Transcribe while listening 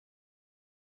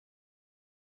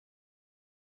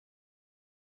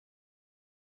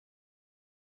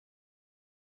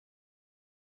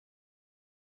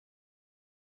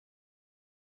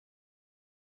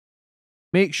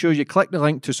Make sure you click the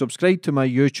link to subscribe to my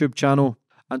YouTube channel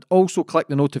and also click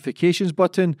the notifications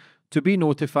button to be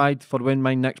notified for when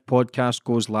my next podcast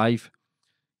goes live.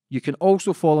 You can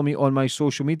also follow me on my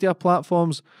social media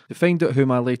platforms to find out who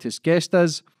my latest guest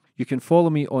is. You can follow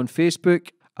me on Facebook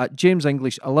at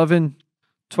JamesEnglish11,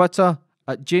 Twitter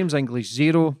at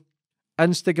JamesEnglish0,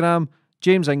 Instagram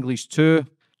JamesEnglish2.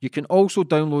 You can also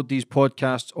download these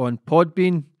podcasts on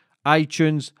Podbean,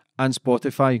 iTunes and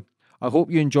Spotify. I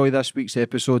hope you enjoy this week's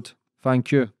episode.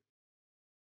 Thank you.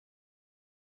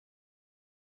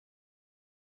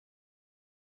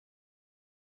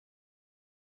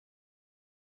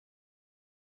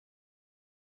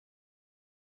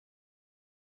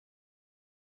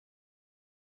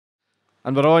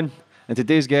 And we're on. And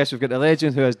today's guest, we've got the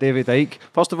legend who is David Icke.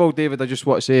 First of all, David, I just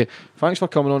want to say thanks for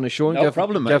coming on the show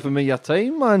and giving me your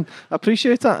time, man. I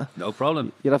appreciate it. No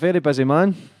problem. You're a very busy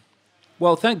man.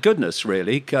 Well, thank goodness,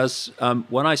 really, because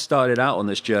when I started out on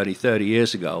this journey 30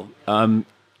 years ago,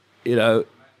 there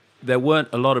weren't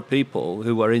a lot of people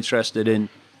who were interested in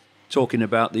talking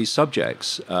about these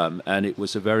subjects, and it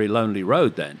was a very lonely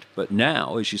road then. But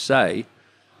now, as you say,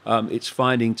 it's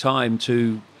finding time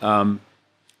to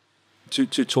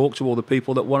talk to all the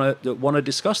people that want to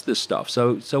discuss this stuff.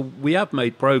 So we have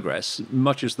made progress,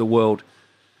 much as the world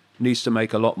needs to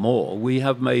make a lot more. We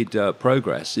have made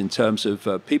progress in terms of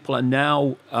people are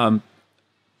now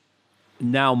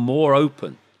more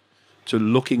open to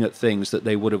looking at things that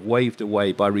they would have waved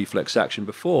away by reflex action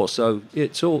before. So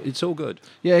it's all good.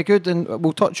 Yeah, good. And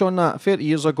we'll touch on that. 30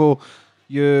 years ago,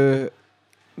 you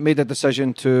made a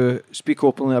decision to speak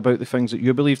openly about the things that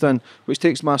you believed in, which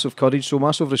takes massive courage, so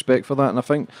massive respect for that. And I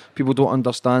think people don't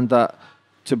understand that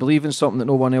to believe in something that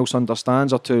no one else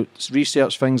understands or to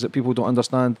research things that people don't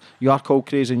understand, you are called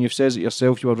crazy, and you've said it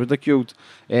yourself, you were ridiculed.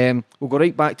 We'll go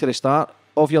right back to the start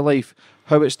of your life,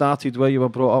 how it started, where you were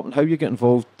brought up, and how you get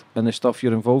involved in the stuff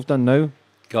you're involved in now.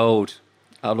 Gold.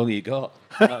 How long have you got?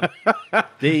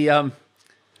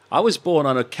 I was born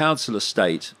on a council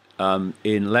estate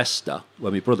in Leicester,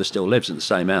 where my brother still lives in the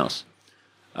same house,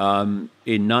 in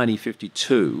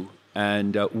 1952,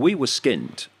 and we were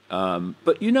skinned.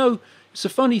 But it's a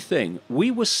funny thing.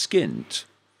 We were skinned,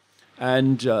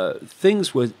 and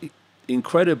things were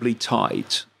incredibly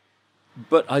tight,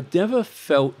 but I never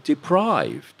felt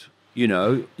deprived.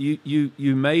 You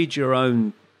made your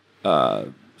own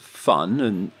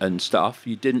fun and stuff.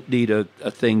 You didn't need a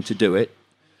thing to do it.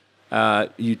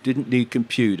 You didn't need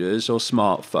computers or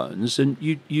smartphones, and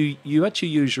you had to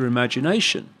use your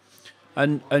imagination,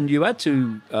 and you had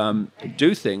to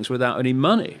do things without any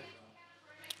money.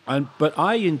 But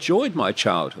I enjoyed my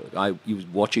childhood. I was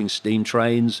watching steam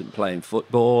trains and playing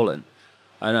football, and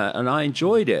I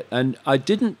enjoyed it. And I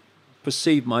didn't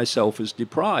perceive myself as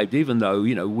deprived, even though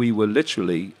we were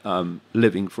literally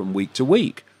living from week to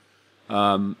week.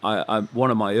 One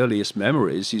of my earliest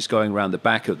memories is going around the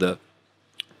back of the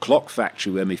clock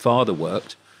factory where my father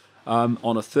worked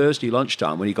on a Thursday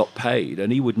lunchtime when he got paid,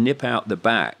 and he would nip out the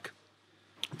back.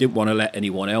 Didn't want to let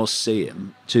anyone else see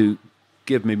him, to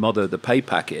give me mother the pay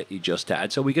packet he just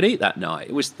had so we could eat that night.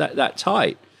 It was that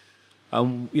tight. I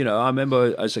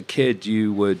remember as a kid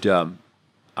you would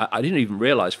I didn't even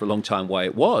realize for a long time why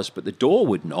it was, but the door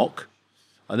would knock,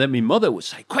 and then my mother would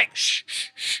say, "Quick, shh, shh,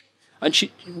 shh." And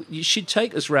she'd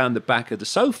take us round the back of the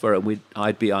sofa, and we'd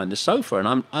hide behind the sofa,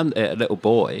 and I'm there, a little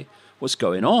boy, what's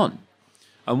going on?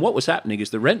 And what was happening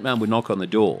is the rent man would knock on the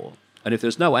door, and if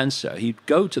there's no answer, he'd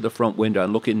go to the front window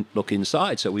and look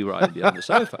inside, so we were hiding behind the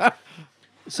sofa.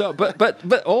 So,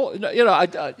 but all,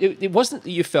 it wasn't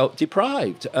that you felt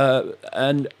deprived,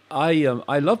 and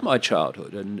I love my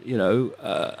childhood, and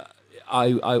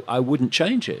I wouldn't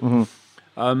change it,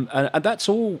 and that's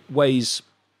always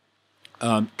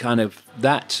kind of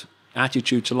that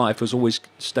attitude to life has always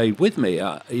stayed with me.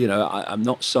 I'm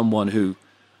not someone who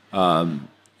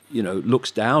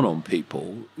looks down on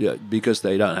people because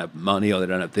they don't have money or they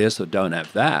don't have this or don't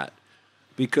have that.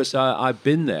 Because I've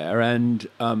been there, and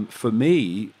for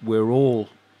me, we're all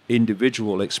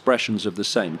individual expressions of the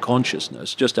same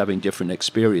consciousness, just having different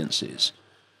experiences.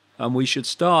 And we should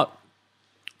start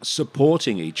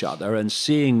supporting each other and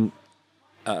seeing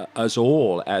us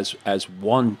all as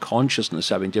one consciousness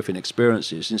having different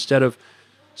experiences, instead of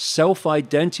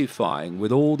self-identifying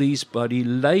with all these bloody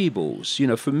labels.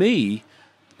 For me,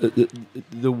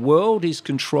 the world is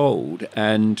controlled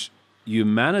and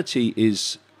humanity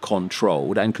is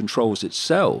controlled and controls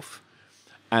itself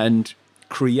and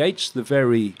creates the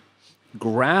very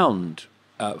ground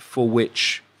for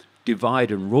which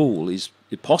divide and rule is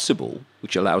possible,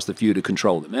 which allows the few to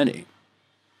control the many,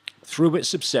 through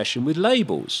its obsession with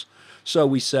labels. So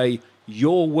we say,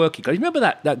 your working class. Remember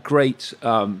that great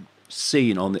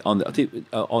scene on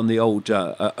the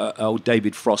old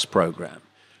David Frost program,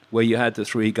 where you had the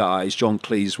three guys. John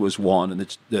Cleese was one,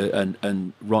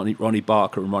 and Ronnie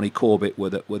Barker and Ronnie Corbett were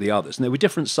the others, and they were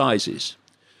different sizes.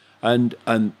 And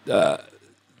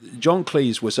John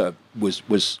Cleese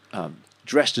was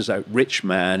dressed as a rich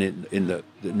man in the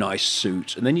nice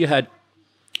suit, and then you had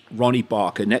Ronnie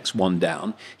Barker, next one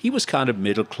down. He was kind of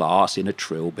middle class in a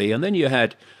trilby, and then you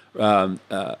had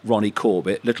Ronnie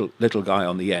Corbett, little guy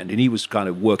on the end, and he was kind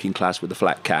of working class with a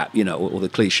flat cap, all the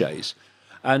cliches.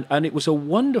 And it was a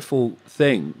wonderful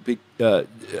thing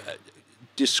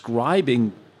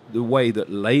describing the way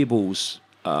that labels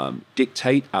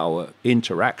dictate our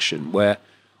interaction, where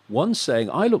one's saying,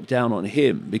 I look down on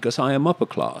him because I am upper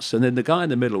class, and then the guy in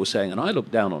the middle was saying, and I look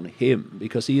down on him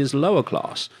because he is lower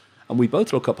class, and we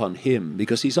both look up on him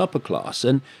because he's upper class.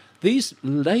 And these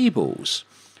labels,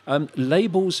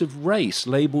 labels of race,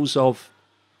 labels of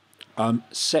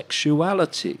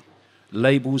sexuality,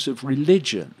 labels of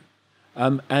religion,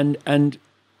 and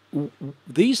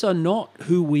these are not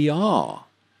who we are.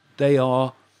 They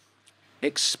are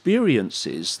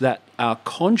experiences that our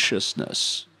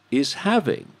consciousness is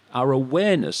having, our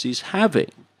awareness is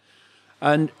having.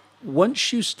 And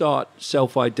once you start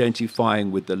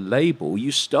self-identifying with the label,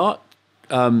 you start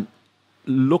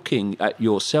looking at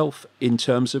yourself in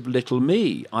terms of little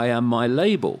me. I am my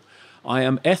label. I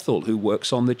am Ethel, who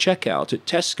works on the checkout at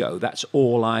Tesco. That's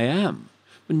all I am.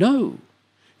 No,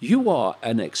 you are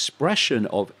an expression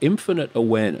of infinite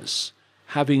awareness,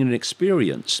 having an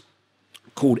experience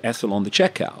called Ethel on the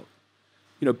checkout.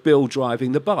 Bill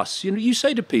driving the bus. You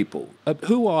say to people,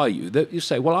 who are you? You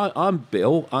say, well, I'm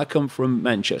Bill. I come from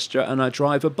Manchester and I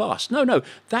drive a bus. No,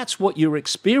 that's what you're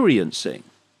experiencing.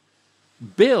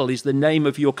 Bill is the name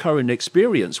of your current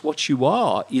experience. What you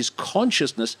are is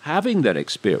consciousness having that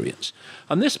experience.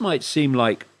 And this might seem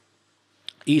like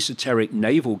esoteric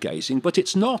navel-gazing, but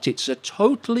it's not. It's a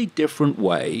totally different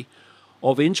way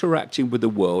of interacting with the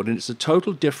world, and it's a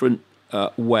total different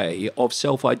way of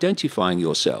self-identifying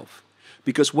yourself.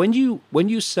 Because when you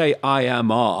say I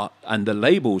am R and the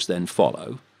labels then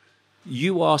follow,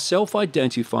 you are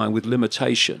self-identifying with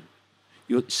limitation.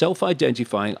 You're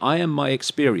self-identifying, I am my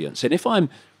experience. And if I'm,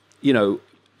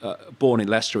 born in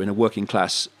Leicester in a working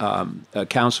class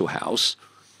council house,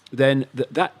 then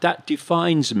that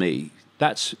defines me.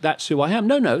 That's who I am.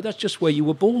 No, that's just where you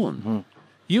were born. Mm-hmm.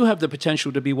 You have the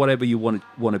potential to be whatever you want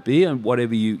to be and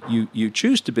whatever you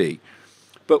choose to be.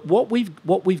 But what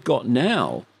we've got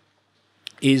now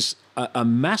is a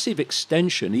massive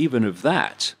extension even of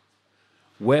that,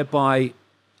 whereby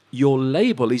your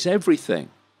label is everything.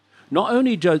 Not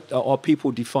only are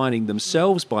people defining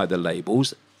themselves by the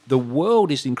labels, the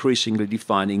world is increasingly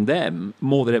defining them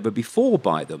more than ever before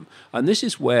by them. And this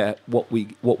is where what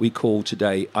we call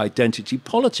today identity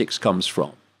politics comes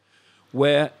from,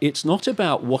 where it's not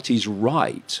about what is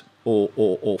right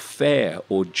or fair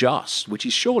or just, which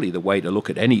is surely the way to look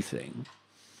at anything.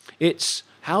 It's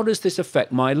how does this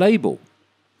affect my label?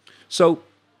 So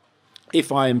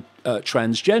if I'm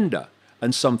transgender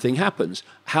and something happens,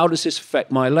 how does this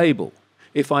affect my label?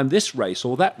 If I'm this race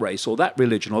or that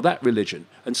religion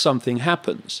and something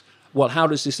happens, well, how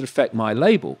does this affect my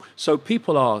label? So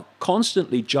people are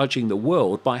constantly judging the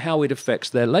world by how it affects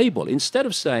their label, instead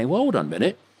of saying, well, hold on a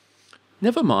minute,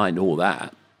 never mind all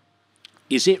that.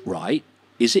 Is it right?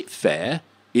 Is it fair?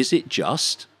 Is it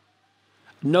just?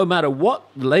 No matter what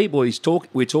label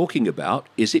we're talking about,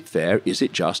 is it fair? Is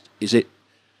it just? Is it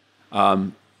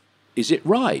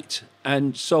right?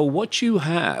 And so what you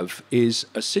have is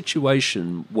a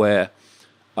situation where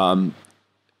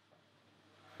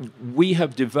we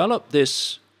have developed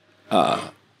this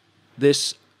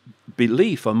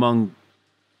belief among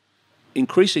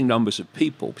increasing numbers of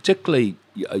people, particularly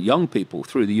young people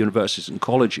through the universities and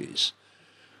colleges,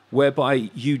 whereby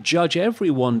you judge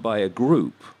everyone by a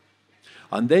group,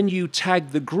 and then you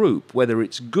tag the group, whether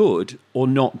it's good or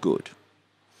not good.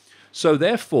 So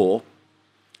therefore,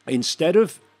 instead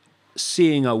of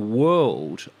seeing a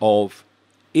world of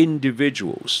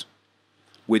individuals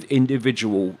with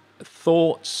individual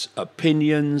thoughts,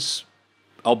 opinions,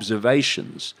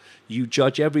 observations, you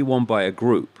judge everyone by a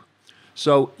group.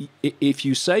 So if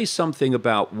you say something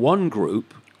about one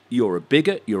group, you're a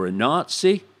bigot, you're a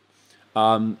Nazi,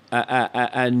 and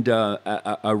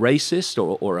a racist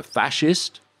or a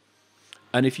fascist.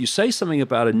 And if you say something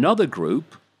about another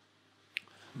group,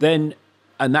 then,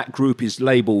 and that group is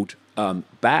labeled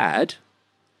bad,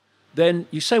 then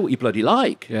you say what you bloody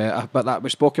like. Yeah, but we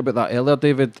spoke about that earlier,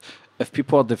 David. If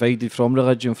people are divided from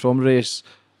religion, from race,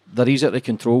 they're easier to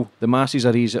control. The masses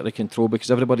are easier to control because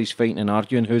everybody's fighting and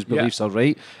arguing whose beliefs are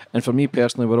right. And for me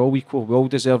personally, we're all equal. We all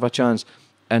deserve a chance.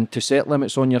 And to set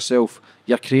limits on yourself,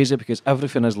 you're crazy because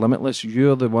everything is limitless.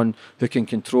 You're the one who can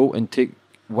control and take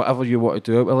whatever you want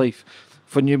to do out of life.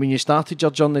 When you started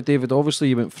your journey, David, obviously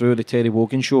you went through the Terry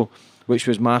Wogan show, which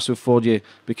was massive for you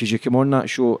because you came on that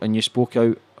show and you spoke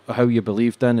out how you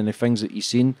believed in and the things that you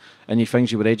seen and the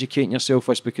things you were educating yourself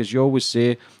with, because you always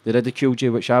say they ridiculed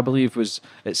you, which I believe it's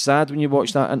sad when you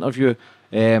watch that interview.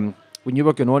 When you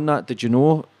were going on that, did you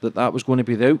know that was going to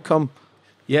be the outcome?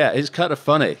 Yeah, it's kind of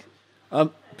funny.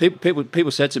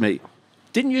 People said to me,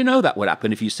 didn't you know that would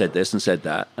happen if you said this and said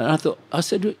that? And I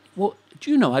said, well,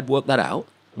 do you know I'd worked that out?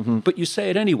 Mm-hmm. But you say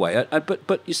it anyway.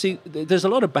 But you see, there's a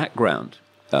lot of background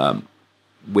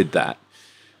with that,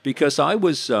 because I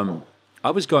was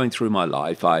going through my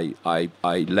life. I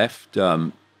left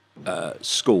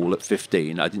school at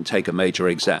 15. I didn't take a major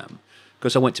exam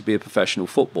because I went to be a professional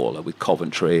footballer with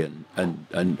Coventry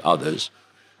and others.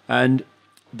 And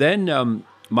then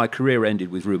my career ended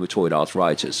with rheumatoid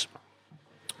arthritis.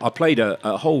 I played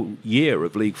a whole year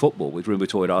of league football with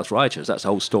rheumatoid arthritis. That's a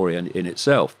whole story in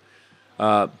itself.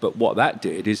 But what that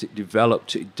did is it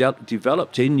developed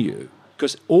in you,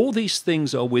 because all these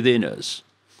things are within us,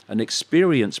 and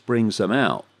experience brings them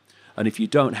out. And if you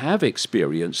don't have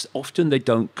experience, often they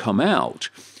don't come out.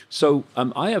 So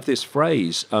I have this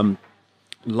phrase,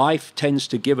 life tends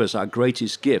to give us our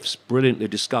greatest gifts, brilliantly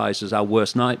disguised as our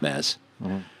worst nightmares.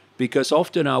 Mm. Because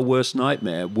often our worst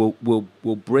nightmare will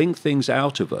bring things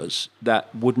out of us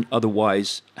that wouldn't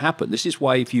otherwise happen. This is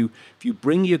why if you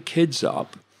bring your kids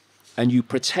up and you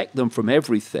protect them from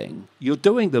everything, you're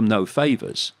doing them no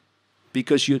favors,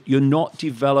 because you're not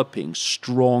developing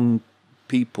strong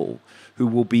people who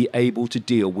will be able to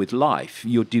deal with life.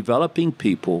 You're developing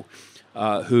people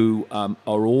who are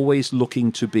always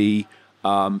looking to be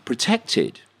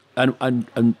protected.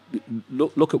 And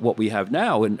look at what we have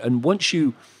now. And once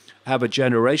you have a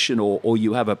generation or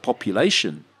you have a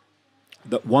population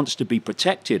that wants to be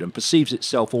protected and perceives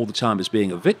itself all the time as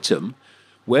being a victim,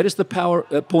 where does the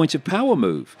point of power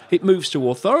move? It moves to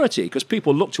authority, because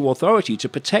people look to authority to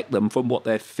protect them from what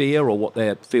they fear or what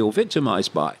they feel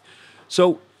victimized by.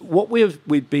 So what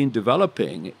we've been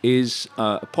developing is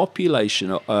a population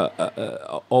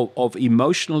of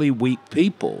emotionally weak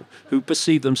people who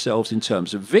perceive themselves in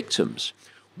terms of victims.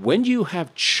 When you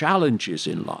have challenges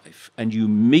in life and you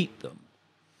meet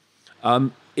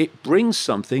them, it brings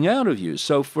something out of you.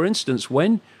 So, for instance,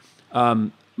 when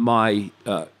my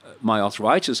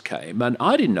arthritis came, and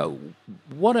I didn't know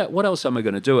what else am I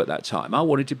going to do at that time. I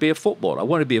wanted to be a footballer. I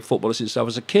wanted to be a footballer since I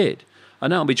was a kid.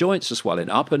 And now my joints are swelling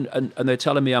up, and they're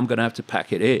telling me I'm going to have to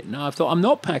pack it in. Now I thought, I'm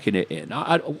not packing it in.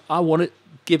 I want to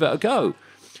give it a go.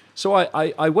 So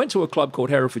I went to a club called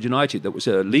Hereford United that was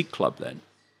a league club then.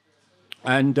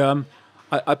 And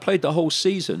I played the whole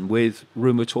season with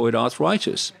rheumatoid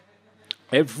arthritis.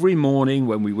 Every morning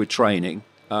when we were training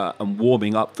and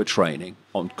warming up for training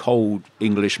on cold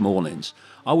English mornings,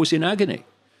 I was in agony.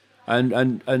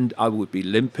 And I would be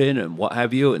limping and what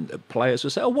have you, and the players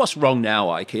would say, "Oh, what's wrong now,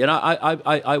 Icke?" And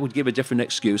I would give a different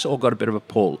excuse. "Oh, I've got a bit of a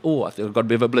pull. Oh, I think I've got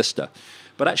a bit of a blister."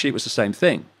 But actually it was the same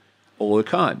thing all the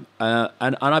time.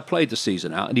 And I played the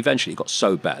season out, and eventually it got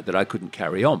so bad that I couldn't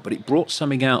carry on. But it brought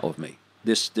something out of me,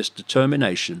 this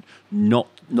determination not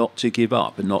to give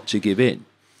up and not to give in.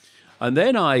 And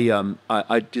then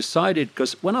I decided,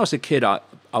 because when I was a kid, I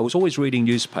was always reading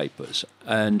newspapers,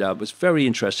 and I was very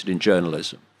interested in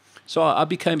journalism. So I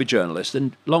became a journalist,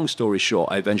 and long story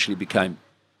short, I eventually became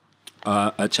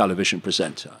a television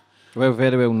presenter. Well,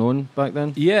 very well known back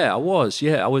then. Yeah, I was.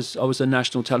 Yeah, I was a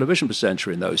national television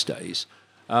presenter in those days.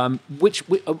 And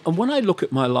when I look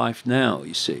at my life now,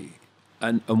 you see,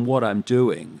 and what I'm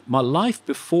doing, my life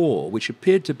before, which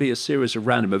appeared to be a series of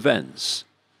random events.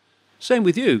 Same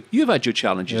with you. You've had your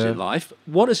challenges in life.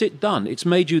 What has it done? It's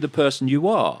made you the person you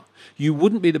are. You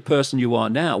wouldn't be the person you are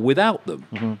now without them.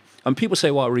 Mm-hmm. And people say,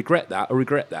 "Well, I regret that.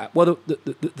 Well,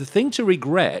 the thing to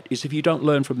regret is if you don't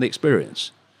learn from the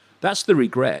experience. That's the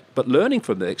regret. But learning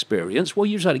from the experience, well,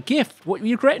 you've had a gift. What are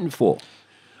you regretting for?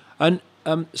 And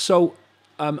so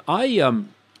I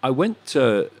went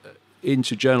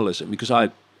into journalism because I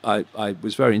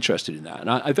was very interested in that. And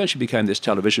I eventually became this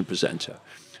television presenter.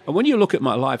 And when you look at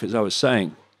my life, as I was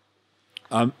saying,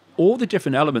 all the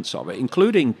different elements of it,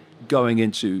 including going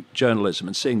into journalism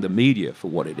and seeing the media for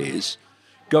what it is,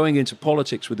 going into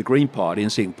politics with the Green Party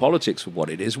and seeing politics for what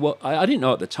it is, well, I didn't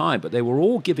know at the time, but they were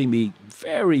all giving me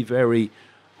very, very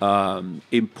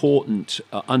important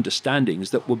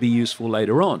understandings that would be useful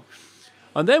later on.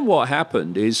 And then what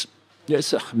happened is,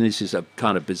 this is a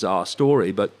kind of bizarre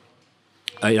story, but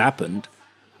it happened.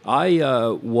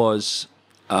 I was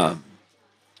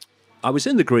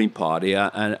in the Green Party,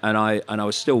 and I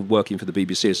was still working for the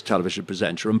BBC as a television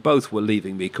presenter, and both were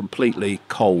leaving me completely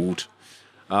cold.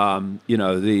 You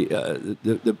know, the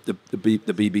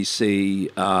BBC.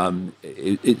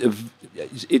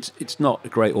 It's not a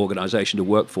great organisation to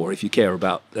work for if you care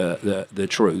about the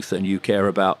truth and you care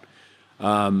about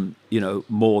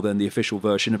more than the official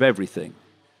version of everything.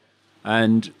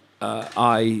 And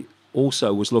I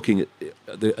also was looking at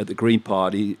the Green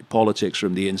Party politics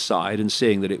from the inside and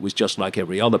seeing that it was just like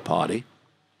every other party.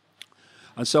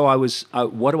 And so I was,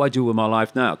 what do I do with my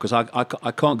life now? Because I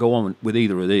can't go on with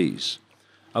either of these.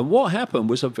 And what happened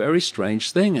was a very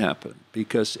strange thing happened,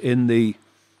 because in the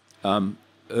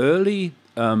early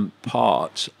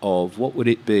part of, what would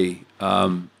it be,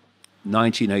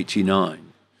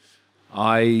 1989,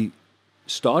 I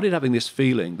started having this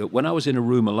feeling that when I was in a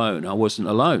room alone, I wasn't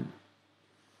alone.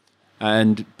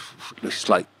 And it's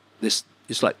like this.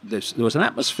 There was an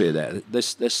atmosphere there.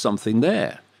 There's something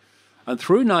there. And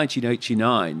through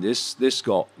 1989, this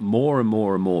got more and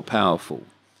more and more powerful,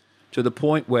 to the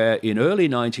point where in early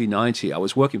 1990, I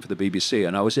was working for the BBC,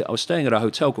 and I was staying at a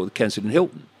hotel called the Kensington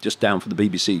Hilton, just down from the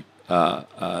BBC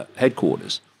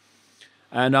headquarters.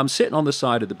 And I'm sitting on the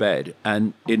side of the bed,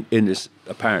 and in this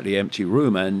apparently empty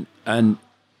room, and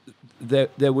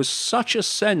there was such a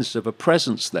sense of a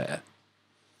presence there,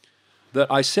 that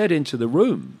I said into the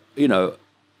room,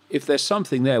 if there's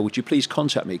something there, would you please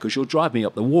contact me, because you'll drive me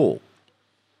up the wall.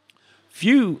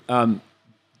 Few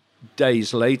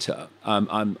days later,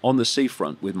 I'm on the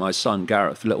seafront with my son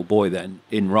Gareth, little boy then,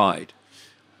 in Ryde,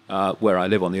 where I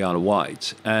live on the Isle of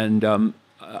Wight. And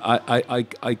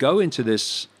I go into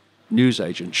this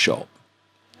newsagent shop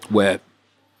where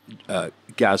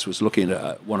Gaz was looking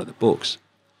at one of the books.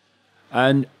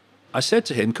 And I said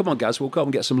to him, come on, Gaz, we'll go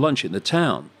and get some lunch in the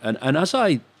town. And as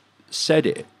I said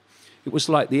it, it was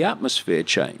like the atmosphere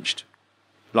changed,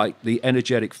 like the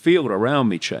energetic field around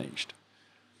me changed.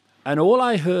 And all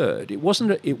I heard, it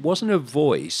wasn't a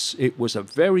voice, it was a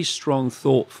very strong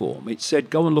thought form. It said,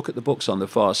 go and look at the books on the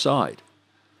far side.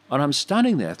 And I'm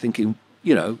standing there thinking,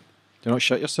 do not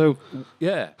shut yourself.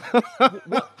 Yeah.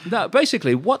 No,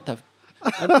 basically, what the...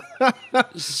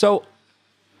 So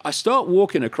I start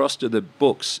walking across to the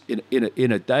books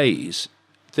in a daze,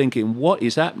 thinking, what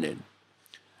is happening?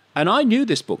 And I knew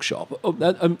this bookshop.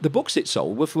 The books it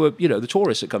sold were for, the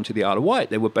tourists that come to the Isle of Wight.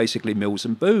 They were basically Mills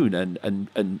and Boon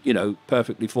and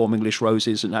perfectly formed English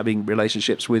roses and having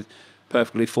relationships with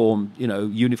perfectly formed,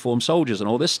 uniformed soldiers and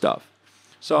all this stuff.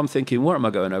 So I'm thinking, what am I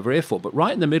going over here for? But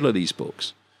right in the middle of these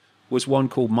books was one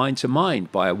called Mind to Mind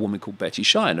by a woman called Betty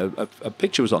Shine. A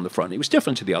picture was on the front. It was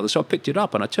different to the others, so I picked it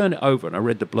up and I turned it over and I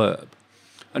read the blurb.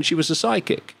 And she was a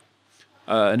psychic.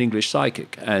 An English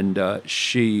psychic, and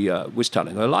she was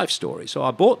telling her life story. So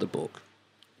I bought the book,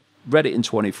 read it in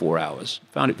 24 hours,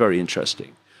 found it very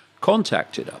interesting,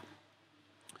 contacted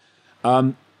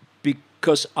her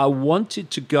because I wanted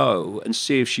to go and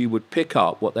see if she would pick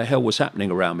up what the hell was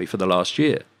happening around me for the last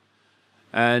year.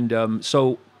 And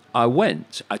so I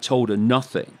went. I told her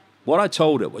nothing. What I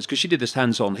told her was, because she did this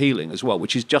hands-on healing as well,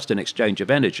 which is just an exchange of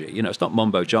energy. It's not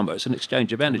mumbo-jumbo, it's an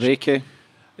exchange of energy. Icke.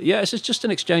 Yes, it's just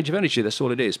an exchange of energy. That's all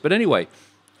it is. But anyway,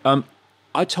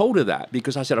 I told her that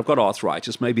because I said, I've got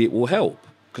arthritis. Maybe it will help.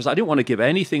 Because I didn't want to give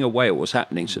anything away what was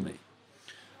happening to me.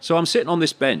 So I'm sitting on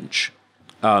this bench,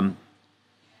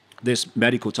 this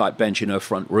medical type bench in her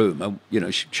front room. And,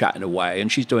 she's chatting away.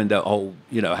 And she's doing the whole,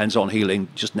 hands-on healing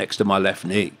just next to my left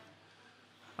knee.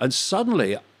 And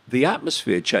suddenly the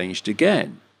atmosphere changed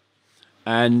again.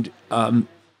 And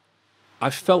I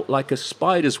felt like a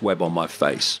spider's web on my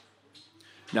face.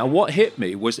 Now, what hit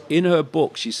me was, in her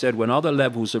book, she said, when other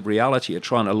levels of reality are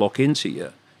trying to lock into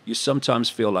you, you sometimes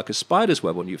feel like a spider's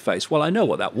web on your face. Well, I know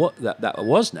what that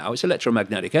was now. It's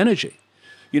electromagnetic energy.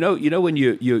 You know when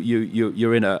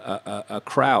you're in a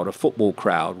crowd, a football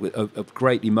crowd of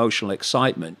great emotional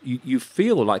excitement, you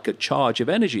feel like a charge of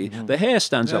energy. Mm-hmm. The hair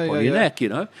stands up on your neck,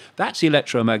 That's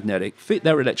electromagnetic.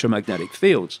 They're electromagnetic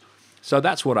fields. So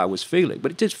that's what I was feeling.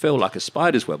 But it did feel like a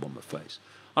spider's web on my face.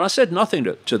 And I said nothing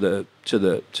to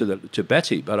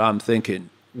Betty, but I'm thinking,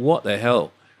 what the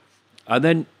hell? And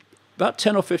then about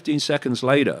 10 or 15 seconds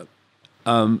later,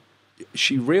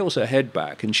 she reels her head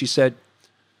back and she said,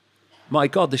 my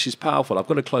God, this is powerful. I've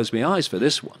got to close my eyes for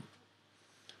this one.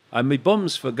 And my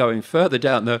bum's for going further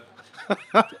down the...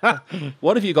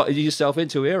 What have you got yourself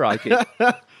into here,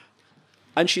 Icke?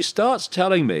 And she starts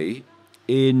telling me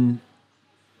in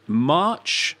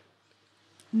March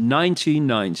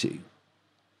 1990...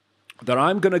 that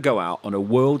I'm going to go out on a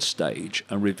world stage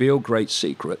and reveal great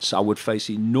secrets. I would face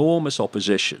enormous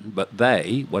opposition, but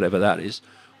they, whatever that is,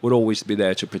 would always be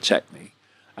there to protect me.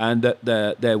 And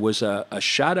that there was a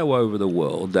shadow over the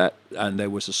world, and there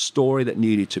was a story that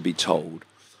needed to be told,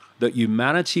 that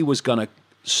humanity was going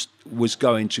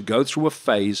to go through a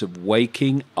phase of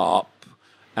waking up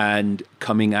and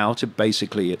coming out of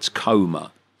basically its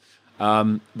coma,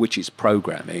 which is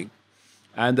programming,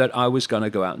 and that I was going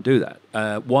to go out and do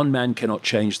that. One man cannot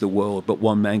change the world, but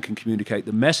one man can communicate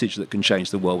the message that can change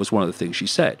the world, was one of the things she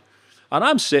said. And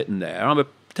I'm sitting there, I'm a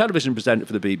television presenter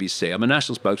for the BBC, I'm a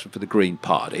national spokesman for the Green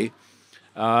Party,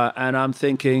 and I'm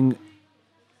thinking,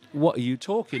 what are you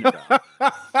talking about?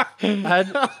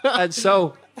 and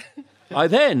so I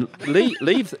then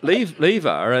leave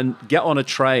her and get on a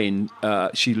train.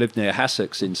 She lived near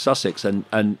Hassocks in Sussex, or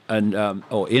in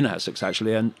Hassocks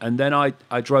actually, and then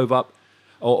I drove up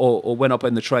or went up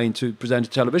in the train to present a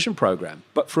television program.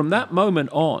 But from that moment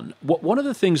on, one of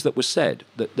the things that was said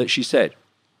that she said,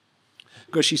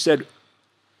 because she said,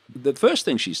 the first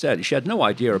thing she said is she had no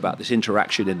idea about this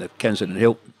interaction in the Kensington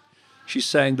Hilton. She's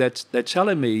saying that they're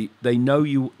telling me they know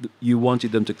you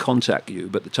wanted them to contact you,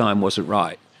 but the time wasn't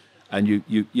right, and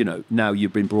you know now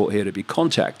you've been brought here to be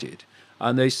contacted.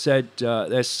 And they said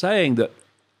they're saying that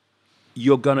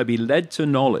you're going to be led to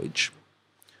knowledge,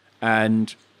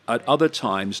 and at other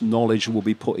times knowledge will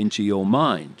be put into your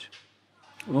mind.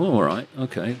 Oh, all right,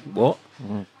 okay, what?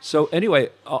 So anyway,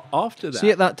 after that... See,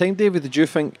 at that time, David, did you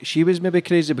think she was maybe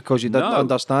crazy because you didn't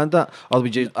understand that? Or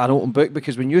was you an open book?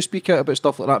 Because when you speak out about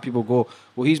stuff like that, people go,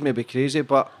 well, he's maybe crazy,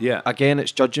 but again,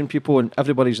 it's judging people and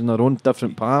everybody's in their own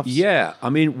different paths. Yeah, I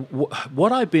mean,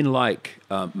 what I've been like,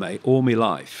 mate, all my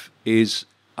life is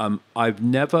I've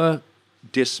never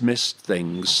dismissed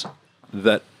things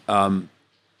that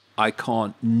I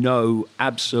can't know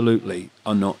absolutely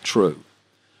are not true.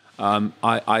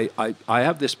 I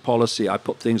have this policy. I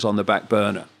put things on the back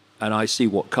burner and I see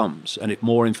what comes. And if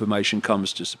more information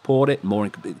comes to support it,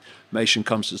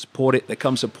 there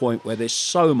comes a point where there's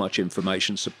so much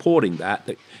information supporting that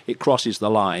it crosses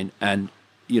the line, and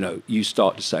you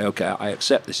start to say, okay, I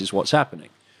accept this is what's happening.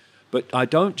 But I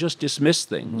don't just dismiss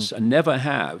things, and never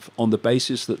have, on the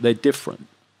basis that they're different,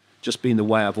 just being the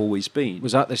way I've always been.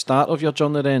 Was that the start of your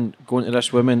journey then, going to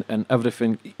this woman and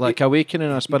everything, like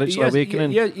awakening, a spiritual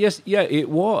awakening? Yes, it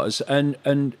was. And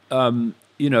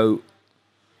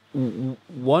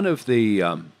one of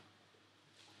the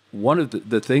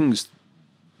things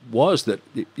was that,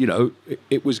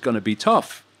 it was going to be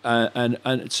tough.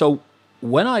 And so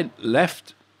when I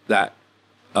left her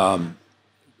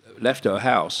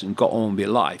house and got on with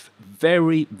life,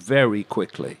 very, very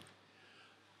quickly,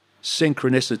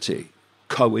 synchronicity,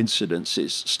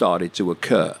 coincidences started to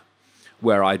occur,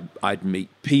 where I'd meet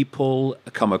people,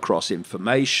 come across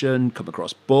information, come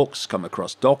across books, come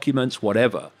across documents,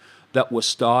 whatever, that were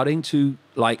starting to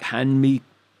hand me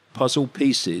puzzle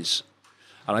pieces.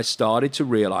 And I started to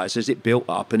realize, as it built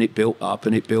up and it built up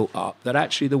and it built up, that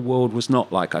actually the world was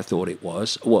not like I thought it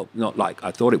was. Well, not like I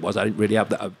thought it was. I didn't really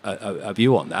have a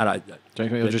view on that. Do you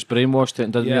think you just brainwashed it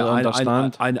and didn't really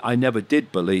understand? I never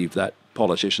did believe that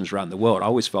politicians around the world. I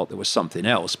always felt there was something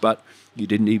else, but you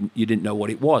didn't know what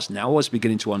it was. Now I was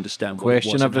beginning to understand what it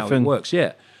was and how it works.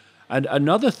 Yeah. And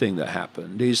another thing that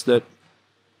happened is that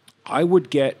I would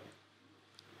get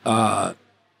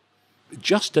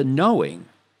just a knowing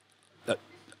that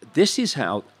this is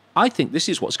how, I think this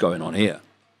is what's going on here.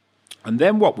 And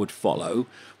then what would follow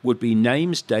would be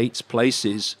names, dates,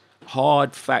 places,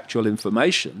 hard factual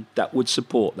information that would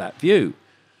support that view,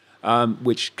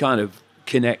 which kind of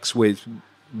connects with,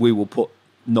 we will put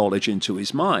knowledge into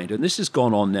his mind. And this has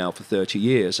gone on now for 30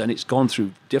 years, and it's gone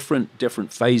through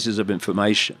different phases of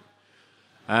information.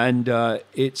 And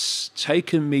it's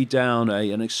taken me down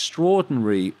an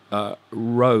extraordinary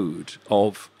road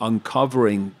of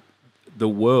uncovering the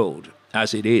world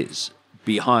as it is,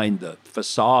 behind the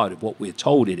facade of what we're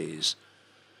told it is.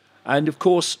 And of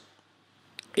course,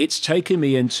 it's taken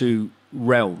me into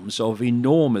realms of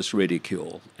enormous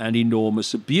ridicule and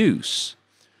enormous abuse.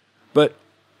 But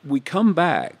we come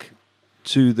back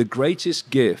to the greatest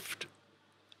gift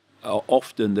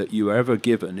often that you are ever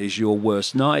given is your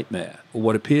worst nightmare, or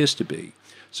what appears to be.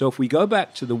 So if we go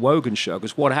back to the Wogan show,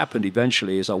 because what happened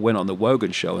eventually is I went on the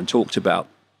Wogan show and talked about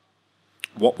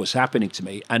what was happening to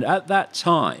me. And at that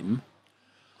time,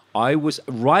 I was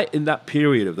right in that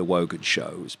period of the Wogan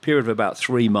show, it was a period of about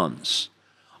 3 months,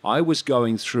 I was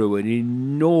going through an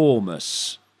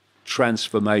enormous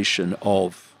transformation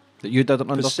of that you didn't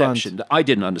perception understand. That I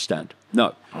didn't understand.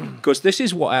 No, because this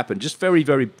is what happened. Just very,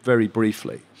 very, very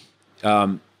briefly,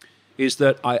 is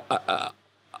that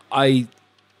I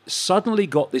suddenly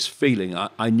got this feeling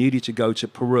I needed to go to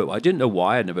Peru. I didn't know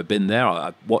why. I'd never been there.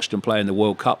 I watched them play in the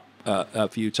World Cup a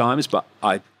few times, but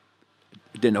I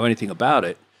didn't know anything about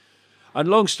it. And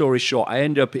long story short, I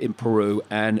ended up in Peru,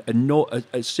 and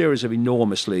a series of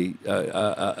enormously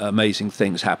amazing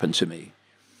things happened to me.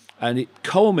 And it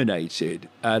culminated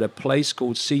at a place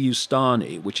called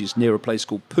Siyustani, which is near a place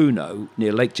called Puno,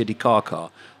 near Lake Titicaca,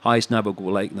 highest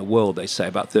navigable lake in the world, they say,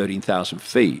 about 13,000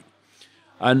 feet.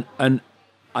 And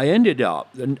I ended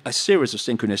up, in a series of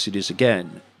synchronicities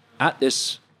again, at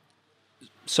this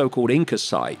so-called Inca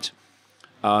site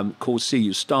called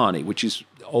Siyustani, which is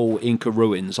old Inca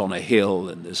ruins on a hill,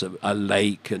 and there's a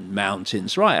lake and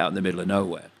mountains right out in the middle of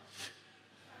nowhere.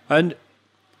 And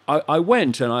I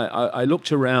went and I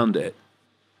looked around it,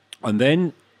 and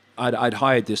then I'd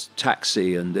hired this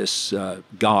taxi, and this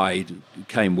guide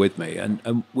came with me,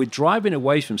 and we're driving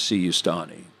away from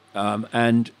Siyustani,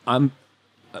 and I'm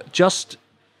just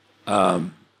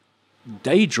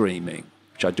daydreaming,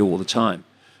 which I do all the time,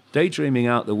 daydreaming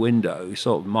out the window,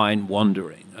 sort of mind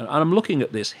wandering, and I'm looking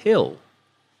at this hill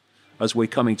as we're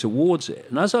coming towards it.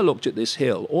 And as I looked at this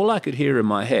hill, all I could hear in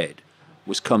my head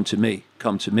was, "Come to me,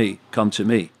 come to me, come to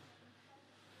me."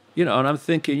 You know, and I'm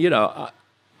thinking, you know,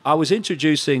 I was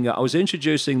introducing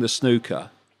the snooker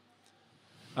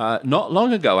not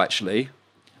long ago, actually,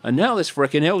 and now this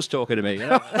frickin' hill's talking to me. You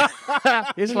know?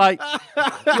 It's like,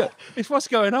 yeah, it's what's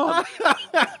going on.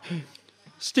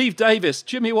 Steve Davis,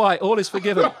 Jimmy White, all is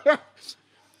forgiven.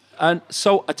 And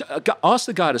so I asked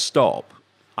the guy to stop.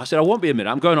 I said, "I won't be a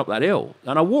minute. I'm going up that hill."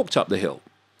 And I walked up the hill,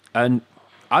 and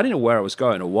I didn't know where I was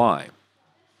going or why.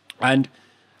 And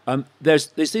there's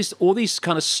this all these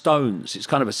kind of stones. It's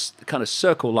kind of a kind of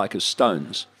circle like of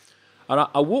stones. And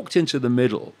I walked into the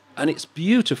middle, and it's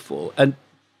beautiful. And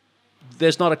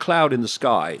there's not a cloud in the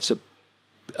sky. It's a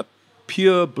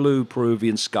pure blue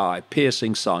Peruvian sky,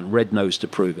 piercing sun, red nose to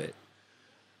prove it.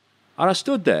 And I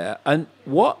stood there, and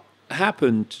what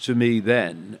happened to me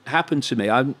then happened to me.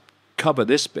 I cover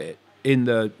this bit in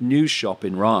the news shop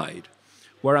in Ryde,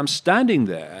 where I'm standing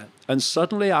there, and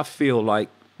suddenly I feel like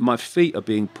my feet are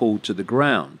being pulled to the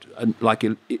ground, and like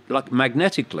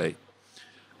magnetically,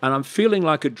 and I'm feeling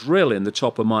like a drill in the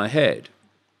top of my head,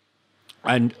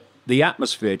 and the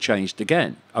atmosphere changed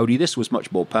again. Only this was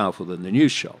much more powerful than the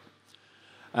news shop,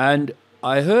 and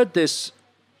I heard this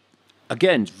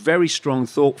again very strong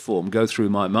thought form go through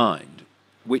my mind,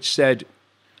 which said,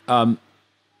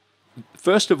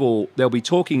 first of all, they'll be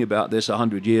talking about this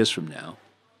 100 years from now.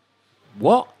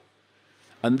 What?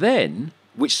 And then,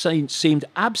 which seemed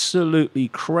absolutely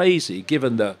crazy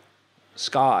given the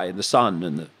sky and the sun,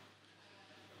 and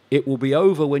it will be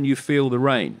over when you feel the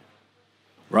rain,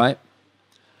 right?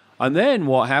 And then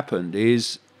what happened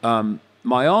is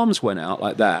my arms went out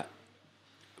like that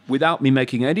without me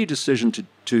making any decision to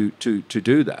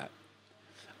do that.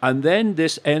 And then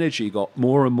this energy got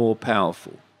more and more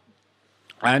powerful.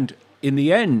 And in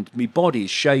the end, my body's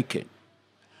shaking.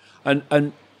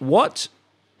 And what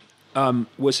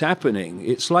was happening,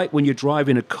 it's like when you're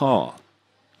driving a car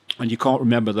and you can't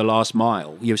remember the last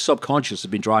mile. Your subconscious has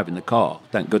been driving the car,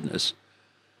 thank goodness.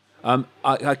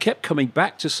 I kept coming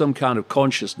back to some kind of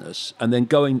consciousness and then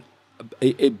going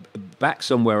back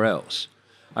somewhere else.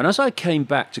 And as I came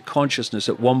back to consciousness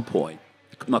at one point,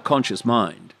 my conscious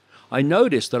mind, I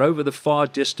noticed that over the far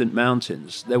distant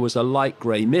mountains, there was a light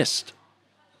grey mist.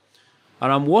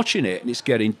 And I'm watching it, and it's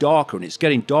getting darker, and it's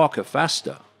getting darker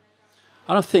faster.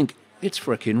 And I think, it's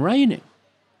frickin' raining.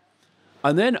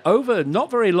 And then over not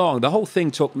very long, the whole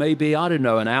thing took maybe, I don't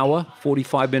know, an hour,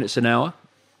 45 minutes an hour.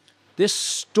 This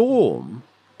storm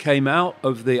came out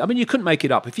of the... I mean, you couldn't make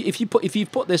it up. If you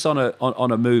put this on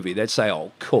a movie, they'd say,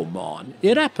 "Oh, come on."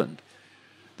 It happened.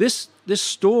 This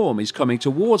storm is coming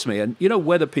towards me. And, you know,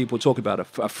 weather people talk about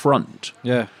a front.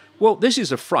 Yeah. Well, this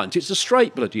is a front. It's a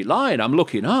straight bloody line. I'm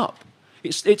looking up.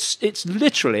 It's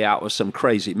literally out of some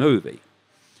crazy movie.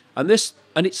 And it's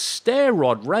stair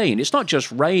rod rain. It's not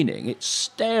just raining, it's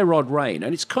stair rod rain,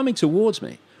 and it's coming towards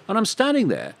me. And I'm standing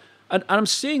there, and I'm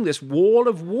seeing this wall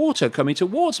of water coming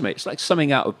towards me. It's like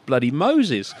something out of bloody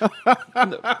Moses.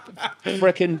 And the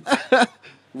frickin'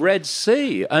 Red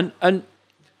Sea. And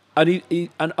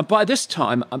by this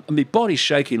time, my body's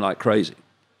shaking like crazy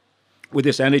with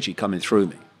this energy coming through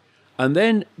me. And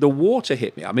then the water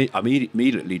hit me. I'm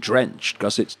immediately drenched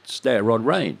because it's stair rod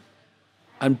rain.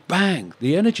 And bang,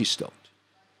 the energy stopped.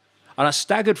 And I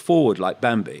staggered forward like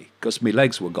Bambi because my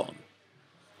legs were gone.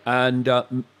 And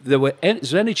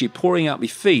there's energy pouring out my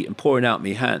feet and pouring out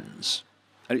my hands.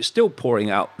 And it's still pouring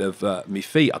out of my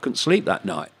feet. I couldn't sleep that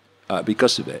night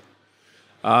because of it.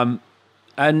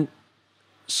 And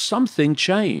something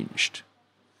changed.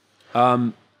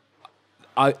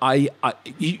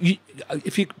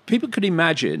 if people could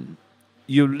imagine,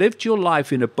 you lived your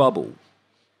life in a bubble,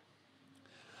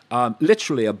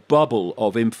 literally a bubble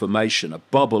of information, a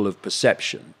bubble of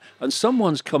perception, and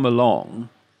someone's come along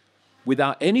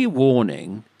without any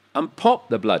warning and popped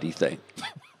the bloody thing.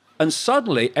 And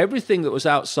suddenly everything that was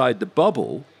outside the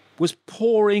bubble was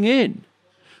pouring in.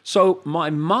 So my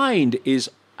mind is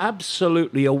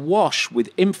absolutely awash with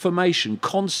information,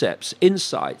 concepts,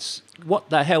 insights.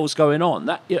 What the hell's going on?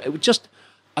 It was just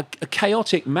a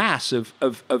chaotic mass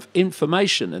of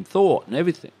information and thought and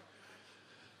everything.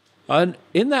 And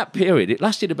in that period, it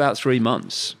lasted about 3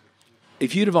 months.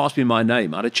 If you'd have asked me my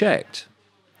name, I'd have checked.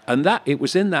 And it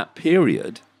was in that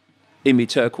period, in my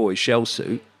turquoise shell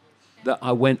suit, that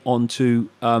I went on to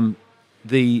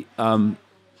the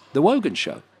Wogan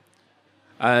show,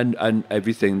 and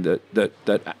everything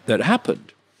that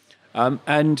happened.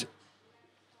 And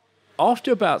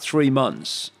after about 3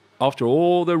 months, after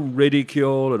all the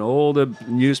ridicule and all the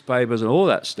newspapers and all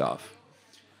that stuff,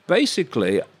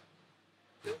 basically,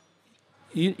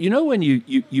 you know when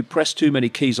you press too many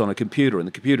keys on a computer and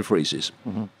the computer freezes,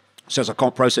 says, I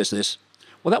can't process this.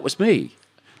 Well, that was me.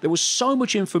 There was so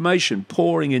much information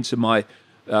pouring into my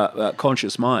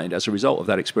conscious mind as a result of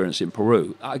that experience in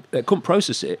Peru. I couldn't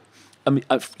process it. I mean,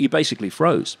 you basically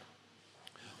froze.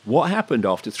 What happened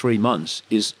after 3 months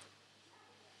is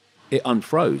it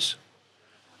unfroze.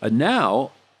 And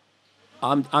now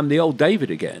I'm the old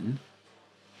David again,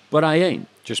 but I ain't.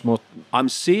 Just more. I'm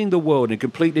seeing the world in a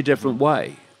completely different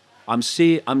way. As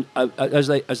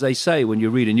they say when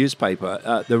you read a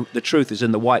newspaper, the truth is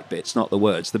in the white bits, not the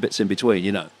words, the bits in between,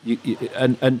 you know.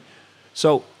 And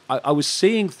so I was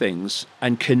seeing things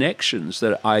and connections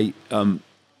that I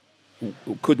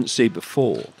couldn't see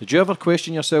before. Did you ever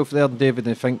question yourself there, David,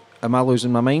 and think, am I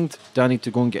losing my mind? Do I need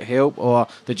to go and get help? Or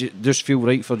did it just feel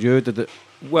right for you? Did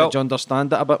you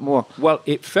understand it a bit more? Well,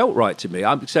 it felt right to me.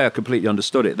 I would say I completely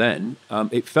understood it then.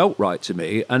 It felt right to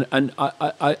me. And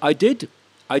I did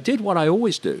what I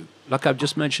always do, like I've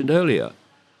just mentioned earlier.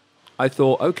 I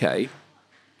thought, okay,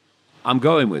 I'm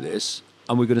going with this,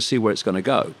 and we're going to see where it's going to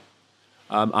go.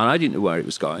 And I didn't know where it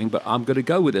was going, but I'm going to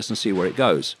go with this and see where it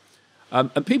goes.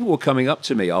 And people were coming up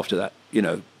to me after that,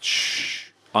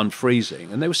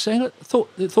 unfreezing, and they were saying,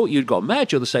 they thought you'd gone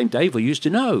mad. You're the same Dave we used to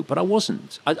know, but I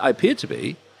wasn't. I appeared to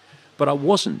be, but I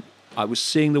wasn't. I was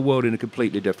seeing the world in a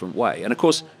completely different way. And of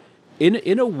course,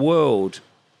 in a world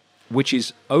which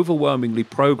is overwhelmingly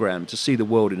programmed to see the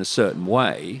world in a certain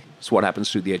way, it's what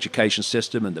happens through the education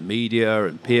system and the media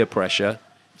and peer pressure.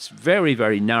 It's very,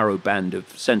 very narrow band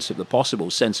of sense of the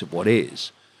possible, sense of what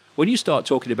is. When you start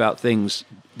talking about things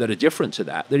that are different to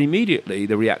that, then immediately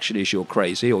the reaction is you're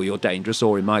crazy or you're dangerous,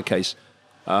 or in my case,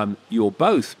 you're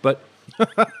both. But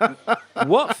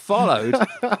what followed,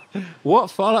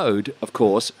 of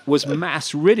course, was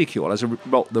mass ridicule as a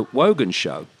result of the Wogan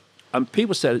show. And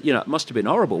people said, it must have been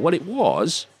horrible. Well, it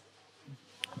was,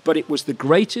 but it was the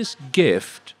greatest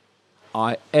gift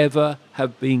I ever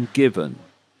have been given,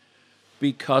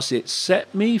 because it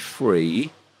set me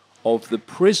free of the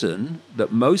prison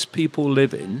that most people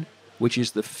live in, which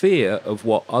is the fear of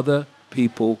what other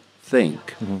people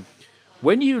think. Mm-hmm.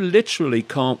 When you literally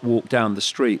can't walk down the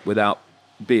street without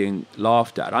being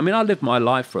laughed at. I mean, I lived my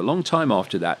life for a long time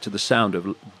after that to the sound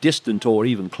of distant or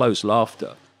even close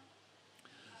laughter.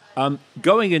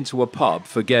 Going into a pub,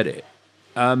 forget it.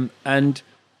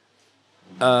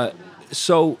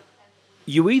 So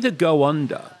you either go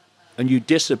under and you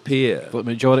disappear. What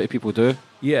the majority of people do.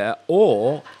 Yeah,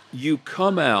 or you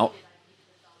come out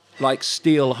like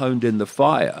steel honed in the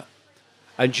fire,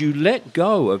 and you let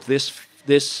go of this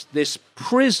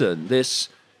prison, this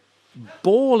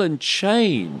ball and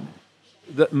chain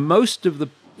that most of the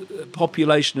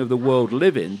population of the world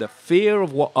live in, the fear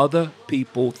of what other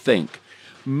people think.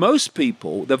 Most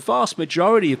people, the vast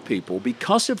majority of people,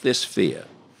 because of this fear,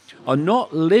 are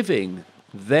not living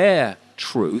their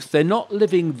truth, they're not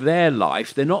living their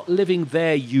life, they're not living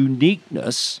their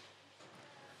uniqueness.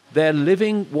 They're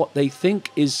living what they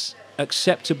think is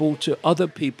acceptable to other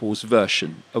people's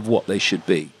version of what they should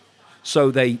be. So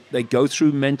they go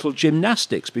through mental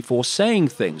gymnastics before saying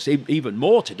things, even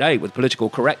more today with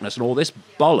political correctness and all this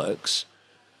bollocks.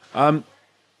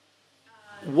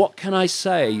 What can I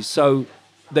say? So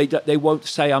they won't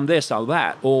say I'm this, I'm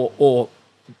that, or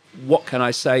what can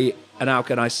I say and how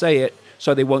can I say it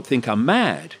so they won't think I'm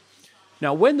mad.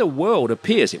 Now, when the world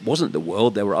appears, it wasn't the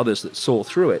world, there were others that saw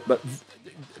through it, but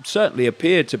certainly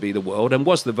appeared to be the world and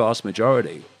was the vast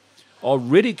majority, are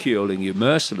ridiculing you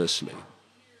mercilessly.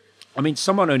 I mean,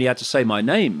 someone only had to say my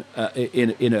name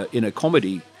in a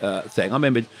comedy thing. I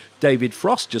remember David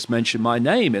Frost just mentioned my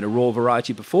name in a Raw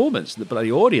Variety performance. The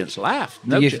bloody audience laughed.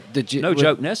 No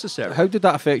joke necessary. How did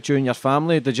that affect you and your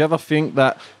family? Did you ever think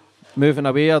that moving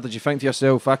away, or did you think to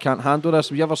yourself, I can't handle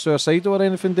this? Were you ever suicidal or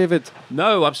anything, David?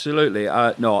 No, absolutely.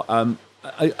 No.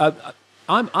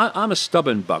 I'm a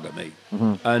stubborn bugger, me.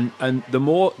 Mm-hmm. And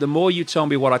the more you tell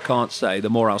me what I can't say, the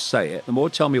more I'll say it. The more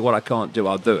you tell me what I can't do,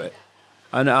 I'll do it.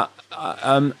 And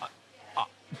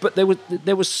but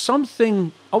there was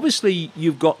something. Obviously,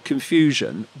 you've got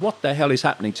confusion. What the hell is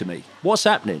happening to me? What's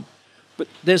happening? But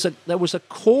there was a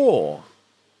core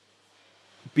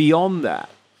beyond that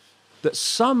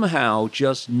somehow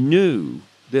just knew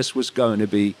this was going to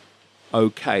be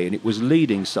okay, and it was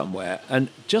leading somewhere, and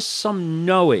just some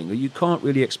knowing that you can't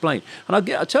really explain. And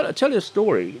I'll tell you a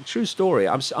story, a true story.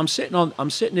 I'm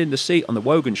sitting in the seat on the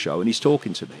Wogan show, and he's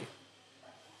talking to me.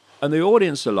 And the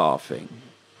audience are laughing,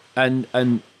 and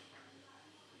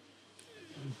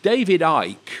David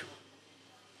Icke,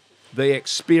 the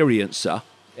experience, not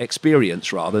the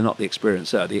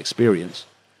experiencer, the experience,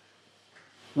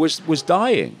 was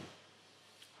dying.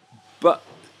 But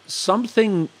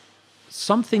something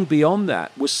beyond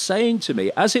that was saying to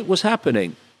me, as it was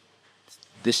happening,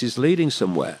 this is leading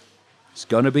somewhere. It's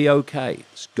going to be okay.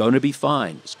 It's going to be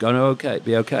fine. It's going to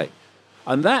be okay.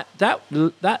 And that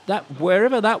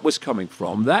wherever that was coming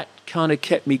from, that kind of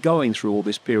kept me going through all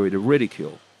this period of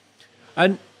ridicule.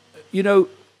 And,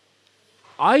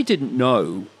 I didn't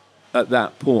know at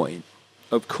that point,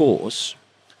 of course,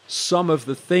 some of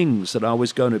the things that I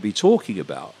was going to be talking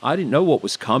about. I didn't know what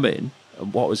was coming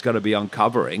and what was going to be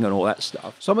uncovering and all that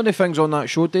stuff. Some of the things on that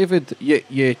show, David,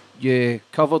 you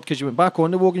covered, because you went back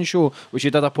on the Wogan show, which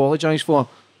you did apologise for.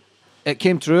 It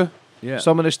came true,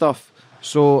 some of the stuff.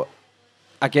 So,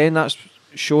 again, that's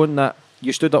showing that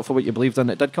you stood up for what you believed in.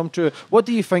 It did come true. What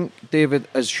do you think, David,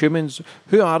 as humans,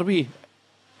 who are we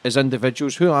as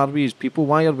individuals? Who are we as people?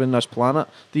 Why are we on this planet,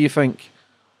 do you think?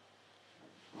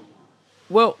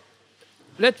 Well,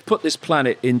 let's put this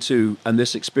planet and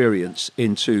this experience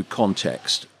into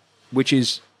context, which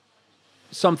is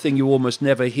something you almost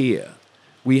never hear.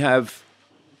 We have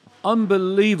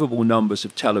unbelievable numbers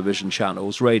of television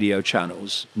channels, radio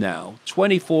channels now,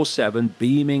 24/7,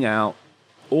 beaming out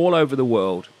all over the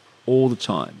world, all the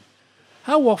time.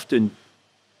 How often,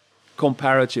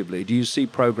 comparatively, do you see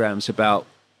programs about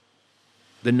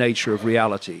the nature of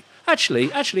reality?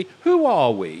 Actually, who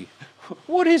are we?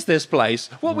 What is this place?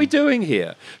 What are we doing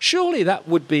here? Surely that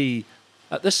would be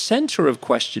at the center of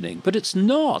questioning, but it's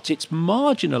not. It's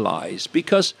marginalized,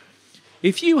 because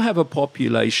if you have a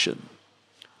population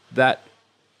that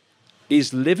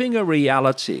is living a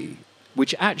reality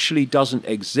which actually doesn't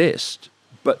exist,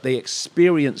 but they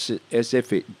experience it as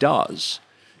if it does,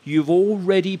 you've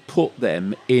already put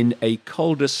them in a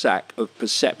cul-de-sac of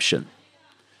perception.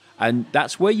 And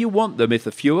that's where you want them. If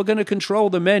the few are going to control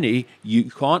the many,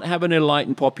 you can't have an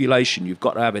enlightened population. You've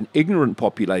got to have an ignorant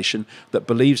population that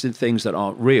believes in things that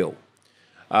aren't real.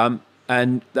 And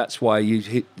that's why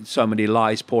so many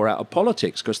lies pour out of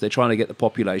politics, because they're trying to get the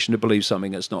population to believe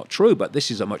something that's not true. But this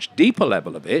is a much deeper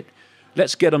level of it.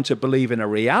 Let's get them to believe in a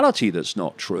reality that's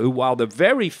not true, while the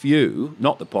very few,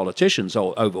 not the politicians,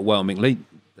 are overwhelmingly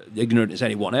ignorant as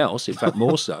anyone else, in fact,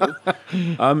 more so.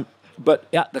 But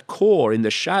at the core, in the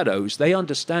shadows, they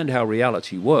understand how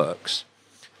reality works,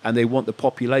 and they want the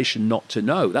population not to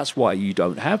know. That's why you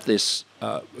don't have this,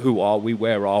 who are we,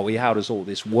 where are we, how does all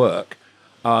this work,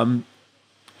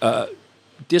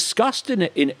 discussed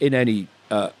in any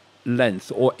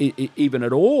length, or even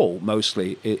at all,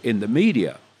 mostly in the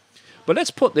media. But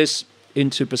let's put this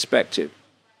into perspective.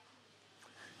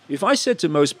 If I said to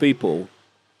most people,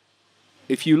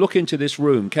 if you look into this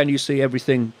room, can you see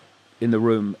everything in the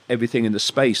room, everything in the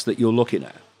space that you're looking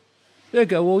at? They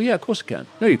go, well, yeah, of course I can.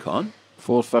 No, you can't.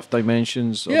 Fourth, fifth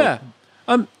dimensions. Yeah.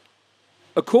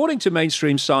 According to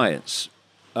mainstream science,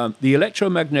 the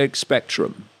electromagnetic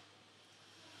spectrum,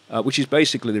 which is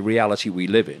basically the reality we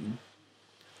live in,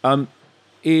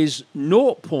 is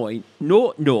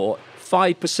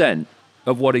 0.005%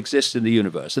 of what exists in the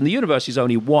universe. And the universe is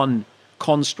only one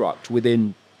construct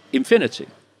within infinity.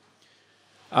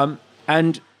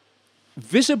 And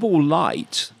visible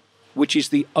light, which is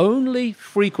the only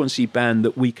frequency band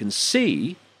that we can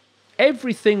see,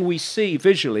 everything we see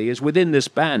visually is within this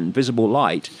band, visible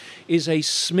light, is a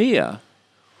smear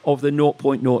of the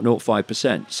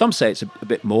 0.005%. Some say it's a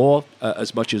bit more,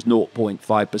 as much as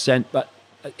 0.5%, but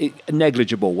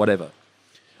negligible, whatever.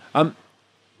 And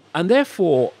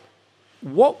therefore,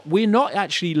 we're not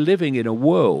actually living in a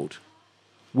world.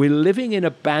 We're living in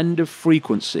a band of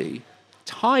frequency,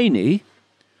 tiny,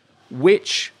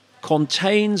 which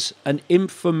contains an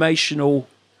informational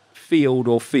field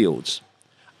or fields.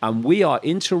 And we are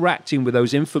interacting with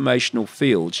those informational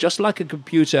fields, just like a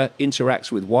computer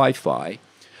interacts with Wi-Fi,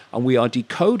 and we are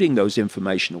decoding those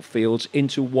informational fields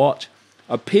into what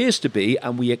appears to be,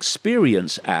 and we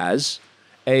experience as,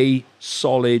 a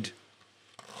solid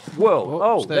world.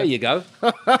 Oh, there you go.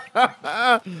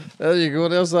 There you go.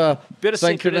 There's a Bit of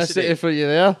synchronicity for you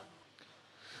there.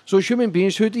 So, human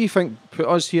beings, who do you think put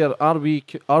us here? Are we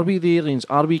the aliens?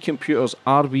 Are we computers?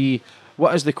 Are we?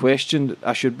 What is the question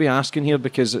I should be asking here?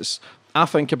 Because I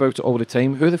think about it all the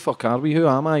time. Who the fuck are we? Who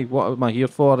am I? What am I here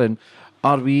for? And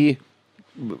are we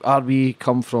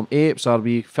come from apes? Are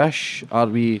we fish? Are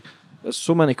we? There's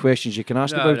so many questions you can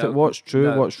ask about it. What's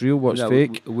true? What's real? What's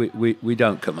fake? We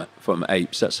don't come from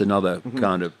apes. That's another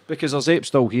kind of... Because there's apes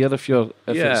still here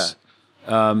it's...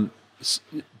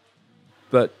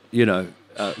 But, you know,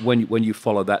 when you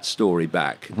follow that story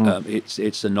back,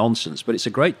 it's a nonsense. But it's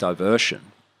a great diversion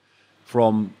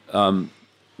from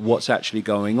what's actually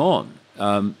going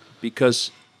on.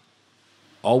 Because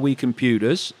are we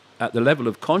computers? At the level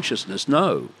of consciousness,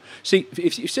 no. See,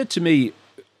 if you said to me,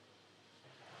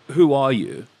 who are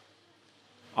you?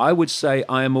 I would say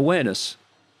I am awareness.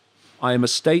 I am a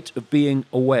state of being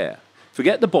aware.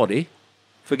 Forget the body,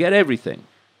 forget everything.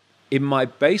 In my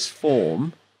base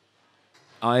form,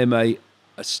 I am a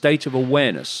state of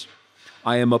awareness.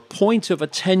 I am a point of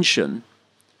attention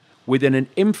within an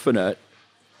infinite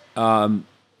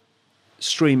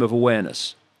stream of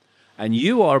awareness. And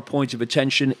you are a point of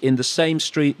attention in the same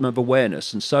stream of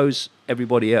awareness, and so's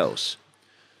everybody else.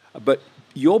 But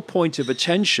your point of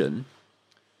attention,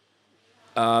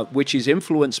 which is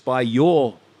influenced by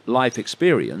your life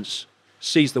experience,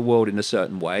 sees the world in a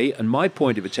certain way, and my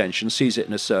point of attention sees it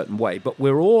in a certain way. But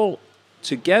we're all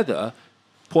together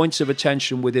points of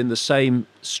attention within the same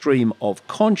stream of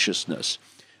consciousness.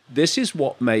 This is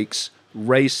what makes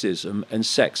racism and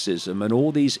sexism and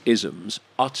all these isms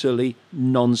utterly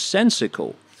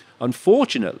nonsensical.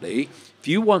 Unfortunately, if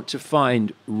you want to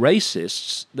find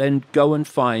racists, then go and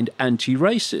find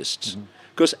anti-racists.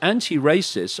 Because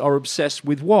anti-racists are obsessed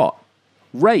with what?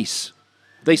 Race.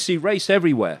 They see race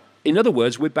everywhere. In other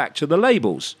words, we're back to the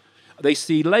labels. They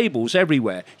see labels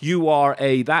everywhere. You are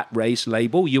a that race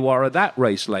label, you are a that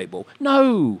race label.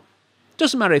 No.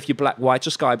 Doesn't matter if you're black, white,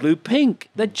 or sky blue, pink.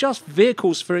 They're just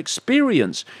vehicles for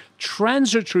experience,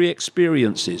 transitory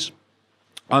experiences.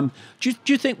 Do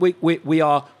you think we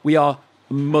are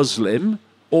Muslim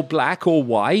or black or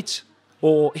white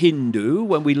or Hindu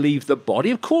when we leave the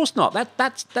body? Of course not.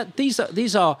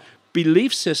 These are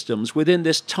belief systems within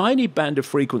this tiny band of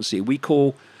frequency we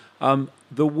call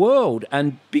the world.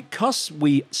 And because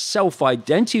we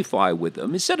self-identify with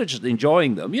them, instead of just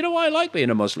enjoying them, you know, I like being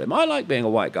a Muslim, I like being a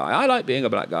white guy, I like being a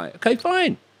black guy. Okay,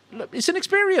 fine. It's an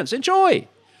experience. Enjoy.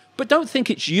 But don't think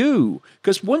it's you,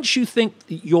 because once you think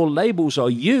your labels are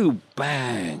you,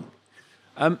 bang.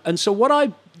 And so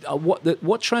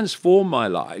what transformed my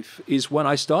life is when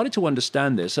I started to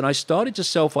understand this, and I started to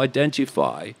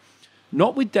self-identify,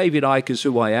 not with David Icke as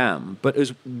who I am, but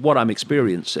as what I'm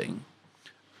experiencing.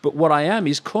 But what I am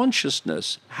is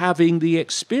consciousness, having the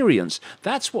experience.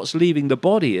 That's what's leaving the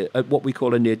body at what we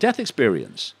call a near-death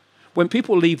experience. When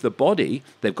people leave the body,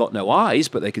 they've got no eyes,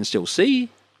 but they can still see.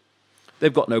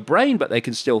 They've got no brain, but they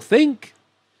can still think.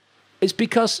 It's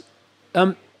because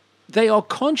they are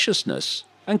consciousness,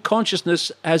 and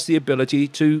consciousness has the ability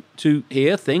to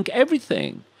hear, think,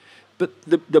 everything. But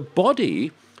the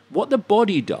body, what the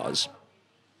body does,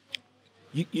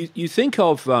 you think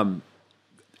of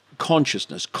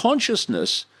consciousness.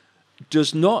 Consciousness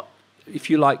does not,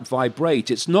 if you like, vibrate.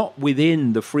 It's not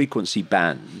within the frequency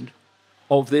band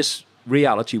of this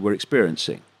reality we're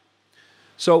experiencing.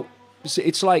 So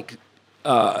it's like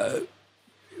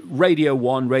Radio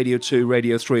 1, Radio 2,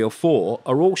 Radio 3 or 4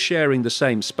 are all sharing the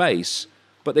same space,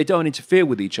 but they don't interfere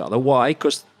with each other. Why?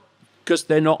 Because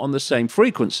they're not on the same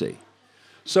frequency.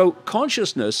 So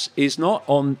consciousness is not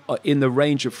in the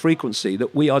range of frequency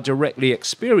that we are directly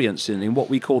experiencing in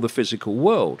what we call the physical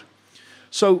world.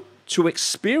 So to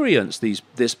experience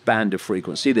this band of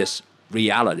frequency, this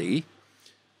reality,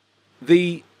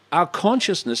 our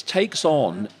consciousness takes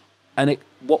on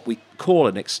what we call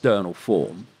an external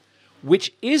form,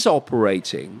 which is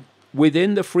operating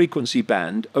within the frequency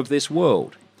band of this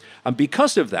world. And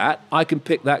because of that, I can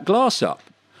pick that glass up.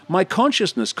 My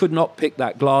consciousness could not pick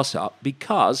that glass up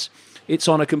because it's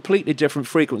on a completely different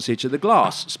frequency to the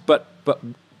glass. But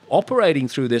operating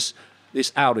through this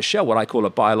outer shell, what I call a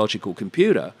biological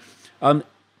computer,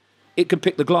 it can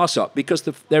pick the glass up because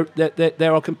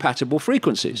there are compatible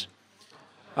frequencies.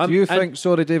 Do you think,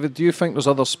 sorry David, do you think there's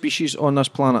other species on this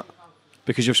planet?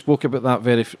 Because you've spoke about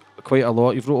that quite a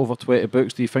lot. You've wrote over 20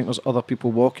 books. Do you think there's other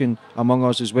people walking among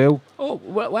us as well? Oh,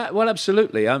 well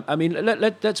absolutely. I mean,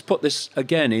 let's put this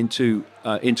again into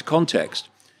context.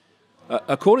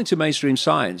 According to mainstream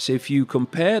science, if you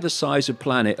compare the size of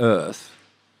planet Earth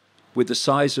with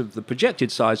the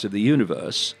projected size of the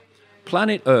universe,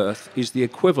 planet Earth is the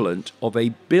equivalent of a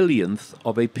billionth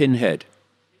of a pinhead.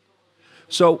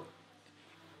 So,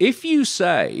 if you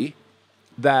say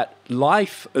that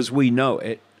life as we know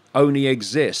it only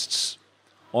exists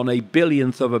on a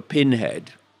billionth of a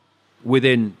pinhead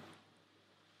within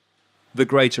the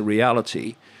greater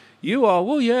reality, you are,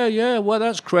 well,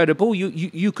 that's credible.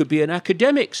 You could be an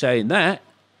academic saying that.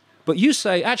 But you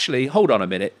say, actually, hold on a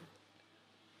minute.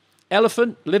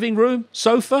 Elephant, living room,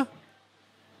 sofa,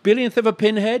 billionth of a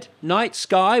pinhead, night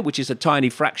sky, which is a tiny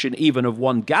fraction even of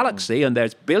one galaxy, and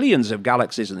there's billions of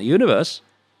galaxies in the universe,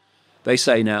 they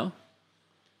say now.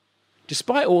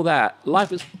 Despite all that,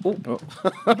 life is... Oh,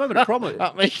 I'm having a problem.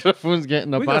 That microphone's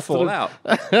getting a bastard. We're going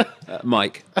to fall out,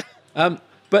 Mike.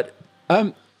 But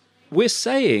we're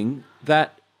saying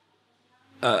that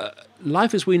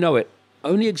life as we know it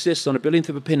only exists on a billionth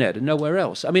of a pinhead and nowhere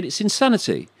else. I mean, it's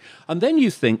insanity. And then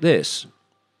you think this.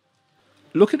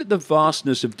 Look at the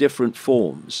vastness of different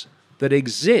forms that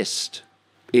exist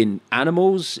in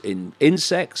animals, in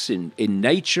insects, in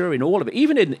nature, in all of it.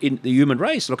 Even in the human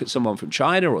race. Look at someone from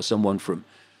China or someone from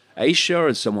Asia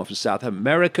and someone from South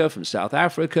America, from South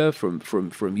Africa, from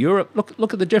Europe.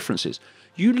 Look at the differences.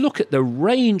 You look at the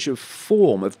range of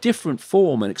form, of different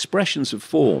form and expressions of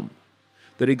form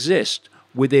that exist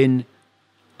within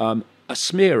a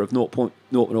smear of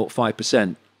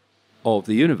 0.005% of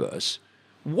the universe.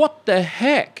 What the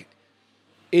heck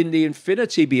in the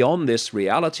infinity beyond this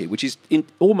reality, which is in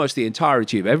almost the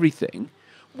entirety of everything,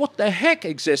 what the heck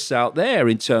exists out there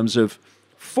in terms of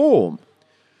form,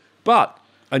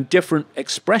 and different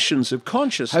expressions of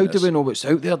consciousness? How do we know what's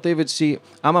out there, David? See,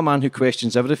 I'm a man who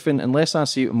questions everything. Unless I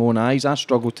see it with my own eyes, I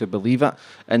struggle to believe it.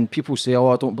 And people say,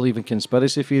 I don't believe in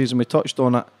conspiracy theories. And we touched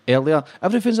on it earlier.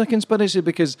 Everything's a conspiracy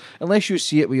because unless you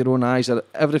see it with your own eyes,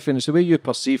 everything, it's the way you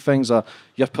perceive things, or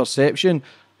your perception.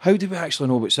 How do we actually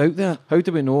know what's out there? How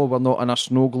do we know we're not in a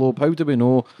snow globe? How do we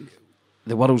know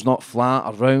the world's not flat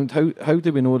or round? How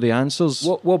do we know the answers?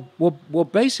 Well,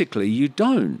 basically, you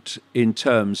don't, in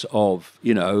terms of,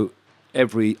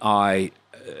 every I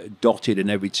dotted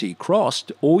and every T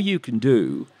crossed. All you can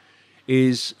do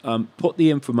is put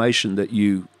the information that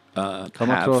you have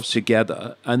across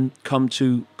together and come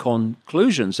to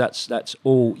conclusions. That's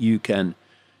all you can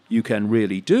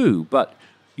really do. But,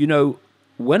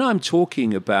 when I'm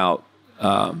talking about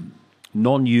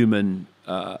non-human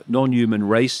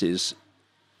races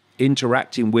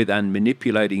interacting with and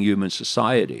manipulating human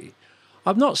society,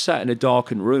 I've not sat in a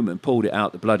darkened room and pulled it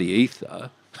out the bloody ether,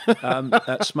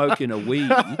 smoking a weed.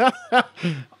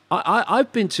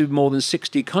 I've been to more than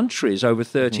 60 countries over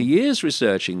 30 years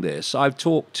researching this. I've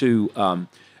talked to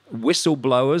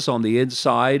whistleblowers on the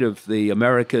inside of the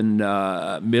American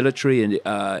military and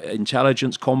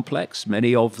intelligence complex,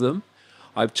 many of them.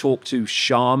 I've talked to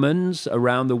shamans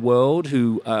around the world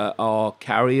who are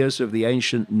carriers of the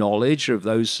ancient knowledge of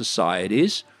those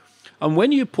societies. And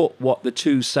when you put what the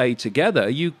two say together,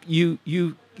 you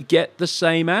get the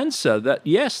same answer, that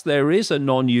yes, there is a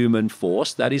non-human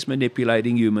force that is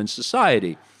manipulating human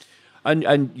society.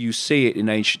 And you see it in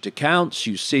ancient accounts.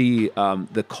 You see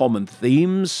the common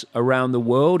themes around the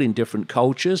world in different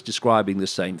cultures describing the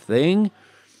same thing.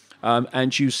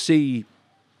 And you see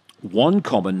one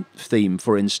common theme,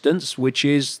 for instance, which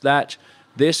is that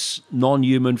this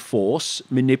non-human force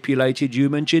manipulated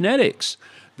human genetics.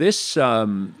 This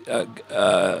comes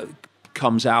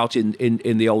out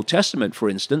in the Old Testament, for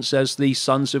instance, as the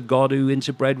sons of God who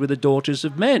interbred with the daughters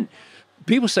of men.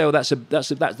 People say, "Oh, that's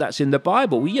in the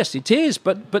Bible." Well, yes, it is,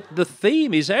 but the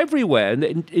theme is everywhere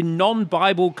in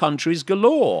non-Bible countries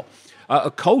galore,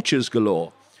 cultures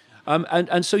galore.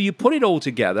 And so you put it all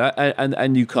together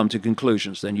and you come to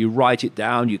conclusions. Then you write it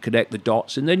down, you connect the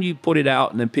dots, and then you put it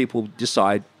out, and then people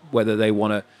decide whether they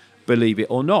want to believe it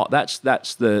or not. That's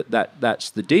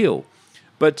the deal.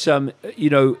 But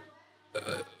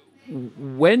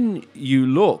when you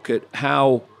look at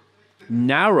how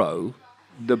narrow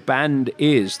the band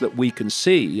is that we can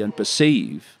see and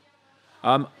perceive,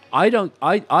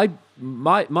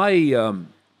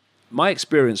 my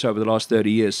experience over the last 30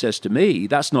 years says to me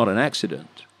that's not an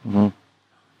accident. Mm-hmm.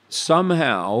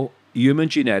 Somehow, human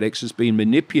genetics has been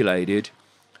manipulated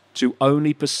to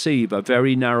only perceive a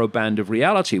very narrow band of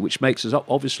reality, which makes us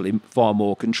obviously far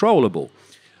more controllable.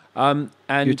 And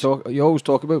you always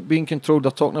talk about being controlled.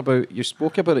 They're talking about, you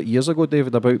spoke about it years ago,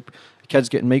 David, about kids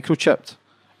getting microchipped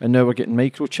and now we're getting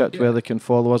microchipped where they can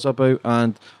follow us about.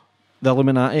 And the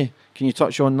Illuminati, can you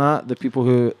touch on that?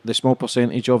 The small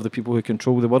percentage of the people who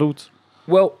control the world?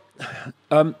 Well,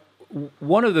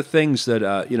 one of the things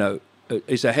that,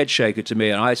 is a head shaker to me,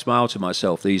 and I smile to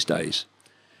myself these days,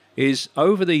 is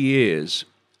over the years,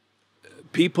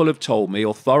 people have told me,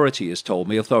 authority's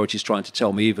trying to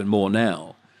tell me even more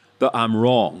now, that I'm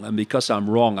wrong. And because I'm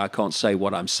wrong, I can't say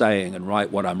what I'm saying and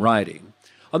write what I'm writing.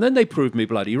 And then they prove me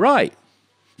bloody right.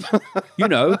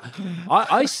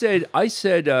 I said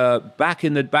back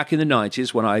in the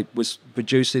 90s when I was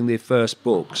producing the first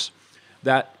books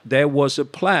that there was a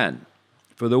plan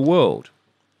for the world.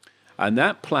 And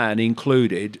that plan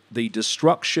included the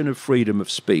destruction of freedom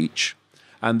of speech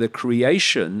and the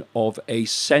creation of a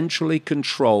centrally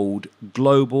controlled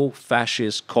global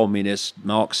fascist, communist,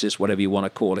 Marxist, whatever you want to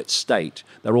call it, state.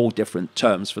 They're all different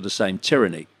terms for the same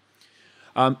tyranny.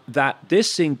 That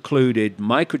this included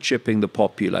microchipping the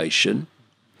population.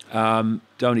 Don't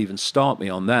even start me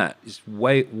on that. It's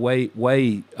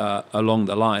way along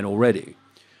the line already.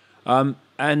 And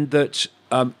that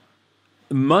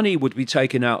money would be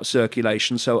taken out of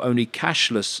circulation, so only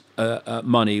cashless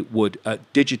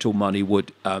digital money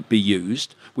would be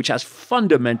used, which has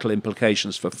fundamental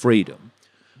implications for freedom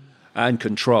and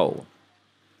control.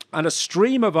 And a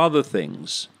stream of other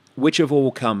things which have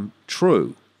all come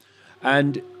true.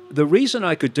 And the reason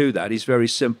I could do that is very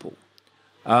simple.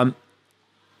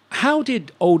 How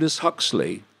did Aldous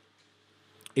Huxley,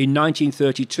 in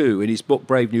 1932, in his book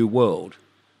Brave New World,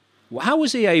 how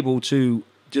was he able to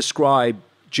describe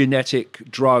genetic,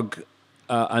 drug,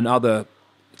 and other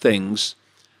things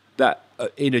that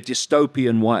in a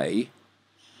dystopian way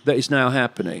that is now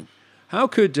happening? How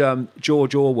could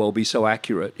George Orwell be so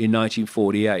accurate in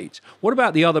 1948? What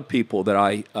about the other people that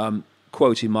I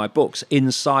quote in my books,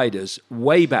 insiders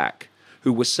way back,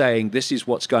 who were saying this is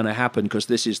what's going to happen because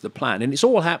this is the plan? And it's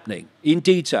all happening in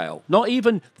detail, not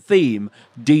even theme,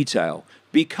 detail,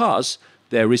 because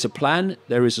there is a plan,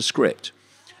 there is a script.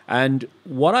 And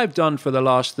what I've done for the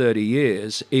last 30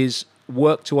 years is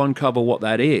work to uncover what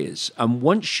that is. And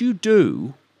once you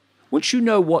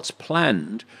know what's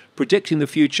planned, predicting the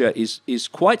future is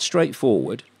quite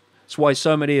straightforward. That's why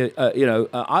so many,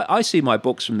 I see my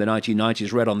books from the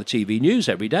 1990s read on the TV news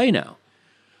every day now,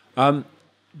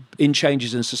 in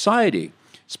changes in society.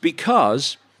 It's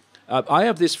because I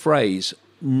have this phrase,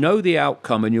 know the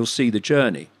outcome and you'll see the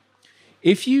journey.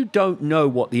 If you don't know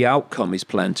what the outcome is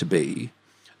planned to be,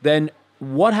 then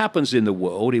what happens in the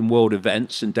world, in world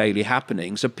events and daily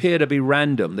happenings, appear to be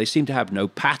random. They seem to have no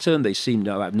pattern. They seem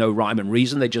to have no rhyme and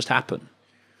reason. They just happen.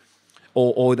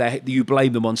 Or you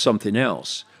blame them on something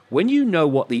else. When you know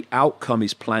what the outcome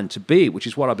is planned to be, which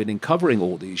is what I've been uncovering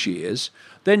all these years,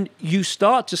 then you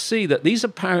start to see that these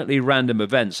apparently random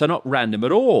events are not random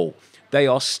at all. They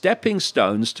are stepping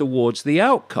stones towards the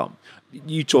outcome.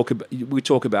 We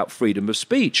talk about freedom of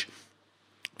speech.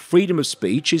 Freedom of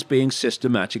speech is being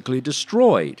systematically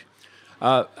destroyed.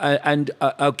 And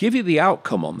I'll give you the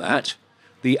outcome on that.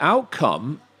 The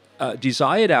outcome,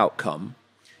 desired outcome,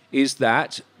 is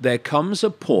that there comes a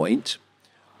point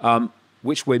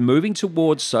which we're moving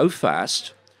towards so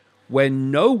fast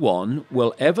when no one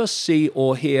will ever see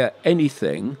or hear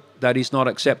anything that is not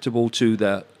acceptable to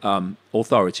the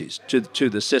authorities, to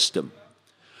the system.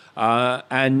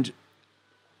 And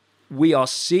we are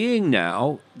seeing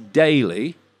now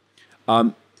daily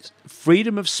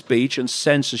freedom of speech and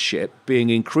censorship being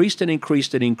increased and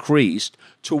increased and increased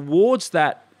towards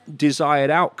that desired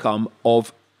outcome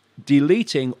of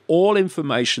deleting all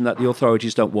information that the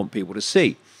authorities don't want people to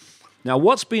see. Now,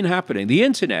 what's been happening? The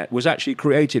internet was actually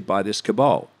created by this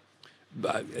cabal.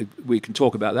 We can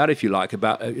talk about that if you like,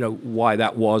 about why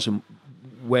that was and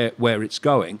where it's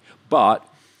going. But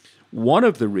one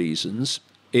of the reasons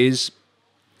is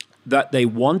that they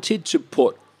wanted to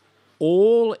put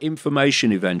all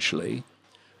information eventually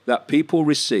that people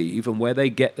receive and where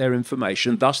they get their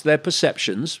information, thus their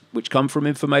perceptions, which come from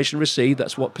information received,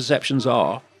 that's what perceptions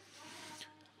are,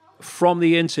 from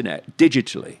the internet,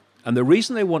 digitally. And the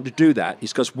reason they want to do that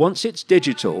is because once it's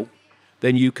digital,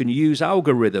 then you can use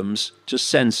algorithms to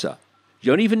censor.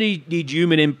 You don't even need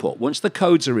human input. Once the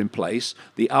codes are in place,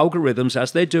 the algorithms,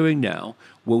 as they're doing now,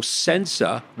 will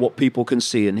censor what people can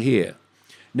see and hear.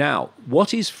 Now,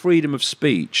 what is freedom of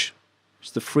speech?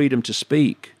 It's the freedom to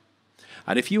speak.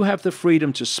 And if you have the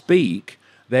freedom to speak,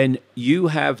 then you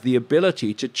have the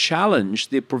ability to challenge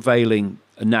the prevailing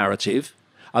narrative,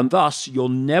 and thus you're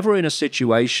never in a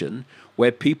situation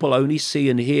where people only see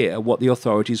and hear what the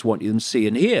authorities want them to see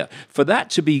and hear. For that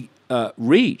to be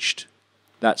reached,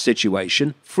 that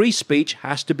situation, free speech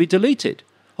has to be deleted.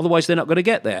 Otherwise, they're not going to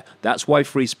get there. That's why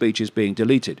free speech is being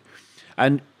deleted.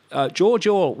 And George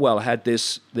Orwell had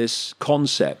this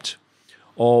concept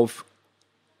of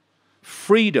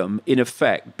freedom, in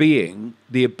effect, being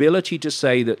the ability to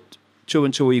say that 2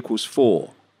 and 2 equals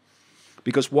 4.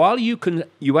 Because while you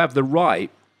have the right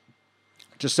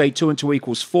to say 2 and 2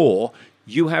 equals 4,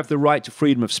 you have the right to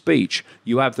freedom of speech.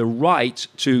 You have the right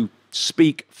to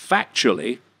speak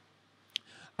factually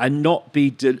and not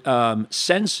be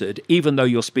censored, even though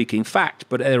you're speaking fact,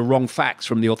 but they're wrong facts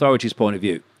from the authorities' point of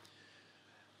view.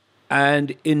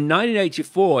 And in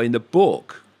 1984, in the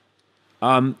book,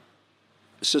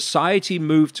 society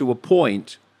moved to a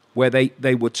point where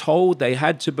they were told they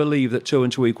had to believe that 2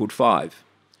 and 2 equaled 5.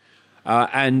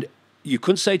 And you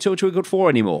couldn't say 2 and 2 equaled 4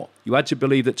 anymore. You had to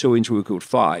believe that 2 and 2 equaled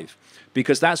 5,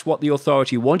 because that's what the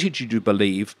authority wanted you to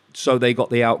believe, so they got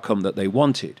the outcome that they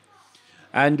wanted.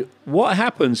 And what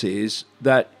happens is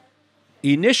that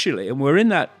initially, and we're in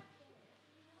that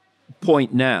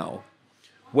point now,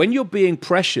 when you're being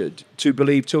pressured to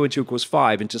believe 2 and 2 equals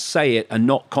 5 and to say it and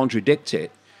not contradict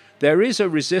it, there is a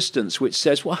resistance which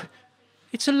says, well,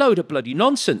 it's a load of bloody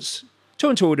nonsense. 2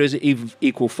 and 2 doesn't even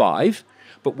equal 5.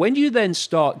 But when you then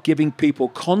start giving people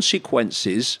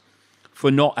consequences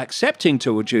for not accepting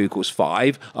 2 and 2 equals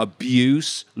 5,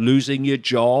 abuse, losing your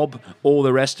job, all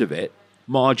the rest of it,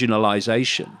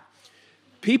 marginalization,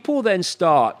 people then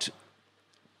start,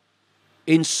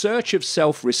 in search of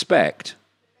self-respect,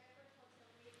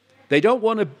 they don't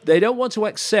want to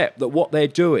accept that what they're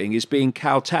doing is being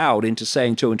kowtowed into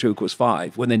saying 2 and 2 equals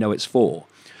 5 when they know it's 4.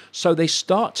 So they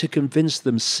start to convince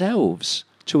themselves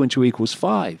 2 and 2 equals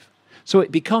 5. So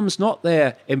it becomes not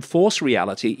their enforced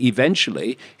reality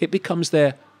eventually, it becomes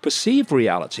their perceived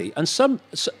reality. And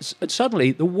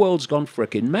suddenly the world's gone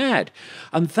frickin' mad.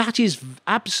 And that is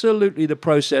absolutely the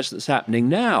process that's happening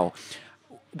now.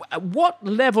 What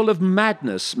level of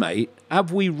madness, mate,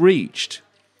 have we reached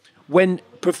when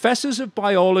professors of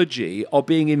biology are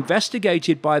being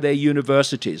investigated by their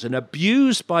universities and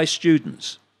abused by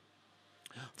students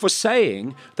for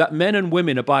saying that men and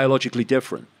women are biologically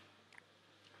different?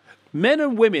 Men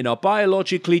and women are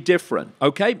biologically different,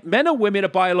 okay? Men and women are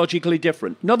biologically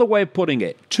different. Another way of putting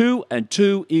it, 2 and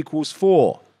 2 equals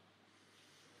 4.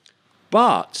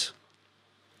 But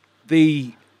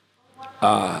the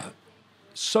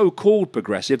so-called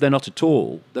progressive, they're not at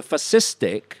all, the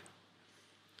fascistic,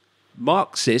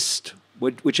 Marxist,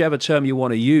 whichever term you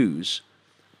want to use,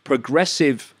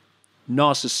 progressive,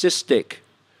 narcissistic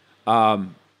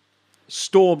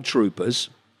stormtroopers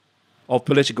of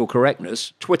political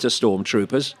correctness, Twitter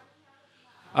stormtroopers,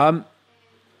 are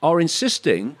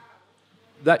insisting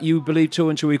that you believe 2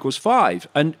 and 2 equals 5.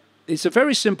 And it's a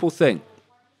very simple thing.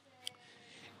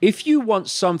 If you want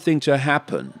something to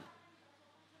happen,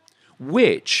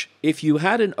 which, if you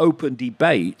had an open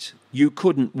debate, you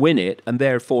couldn't win it, and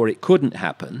therefore it couldn't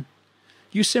happen,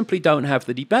 you simply don't have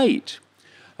the debate.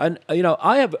 And, you know,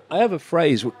 I have a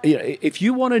phrase, you know, if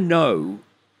you want to know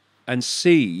and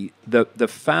see the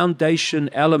foundation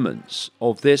elements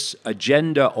of this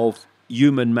agenda of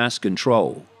human mass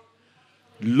control,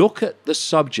 look at the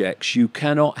subjects you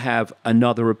cannot have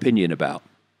another opinion about.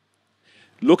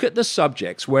 Look at the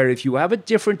subjects where if you have a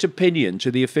different opinion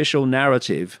to the official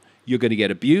narrative, you're going to get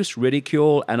abuse,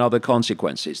 ridicule, and other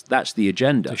consequences. That's the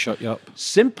agenda. To shut you up.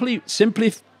 Simply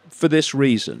for this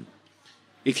reason.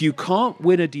 If you can't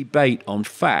win a debate on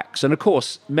facts, and of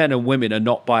course men and women are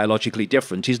not biologically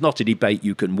different, it's not a debate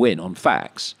you can win on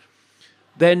facts,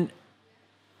 then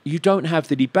you don't have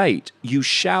the debate. You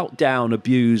shout down,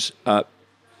 abuse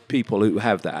people who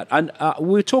have that. And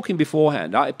we were talking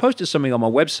beforehand. I posted something on my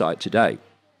website today,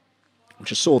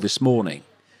 which I saw this morning,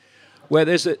 where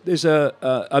there's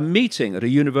a meeting at a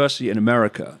university in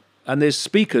America, and there's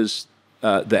speakers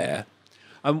there.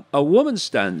 A woman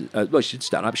well, she didn't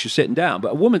stand up, she was sitting down,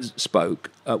 but a woman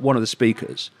spoke, one of the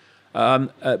speakers,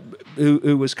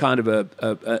 who was kind of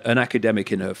an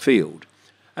academic in her field.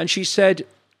 And she said,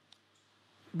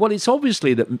 well, it's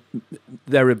obviously that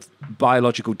there are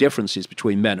biological differences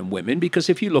between men and women, because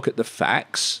if you look at the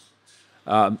facts,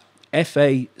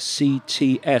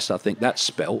 F-A-C-T-S, I think that's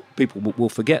spelt, people will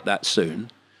forget that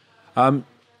soon,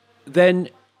 then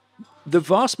the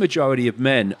vast majority of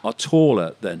men are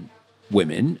taller than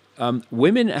women.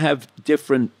 Women have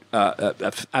different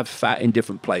have fat in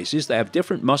different places. They have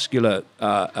different muscular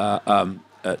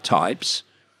types.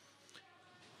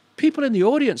 People in the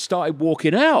audience started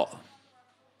walking out.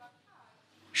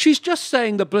 She's just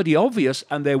saying the bloody obvious,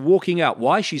 and they're walking out.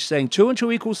 Why? She's saying 2 and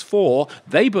 2 equals 4.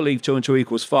 They believe 2 and 2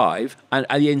 equals 5, and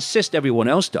they insist everyone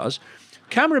else does.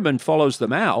 Cameraman follows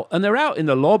them out, and they're out in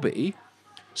the lobby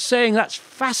saying that's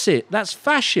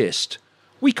fascist.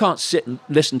 We can't sit and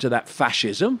listen to that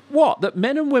fascism. What? That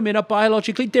men and women are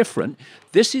biologically different?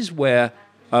 This is where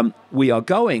we are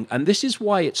going. And this is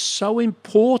why it's so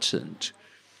important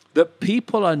that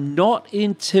people are not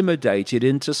intimidated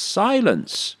into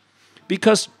silence.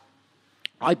 Because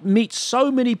I meet so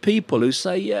many people who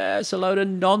say, yeah, it's a load of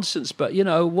nonsense, but,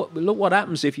 look what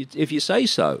happens if you say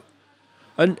so.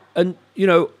 And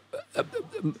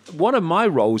one of my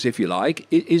roles, if you like,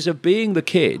 is of being the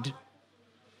kid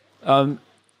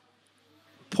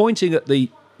pointing at the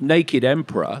naked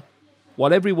emperor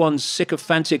while everyone's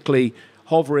sycophantically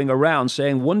hovering around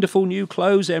saying, wonderful new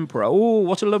clothes, emperor. Oh,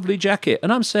 what a lovely jacket.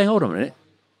 And I'm saying, hold on a minute.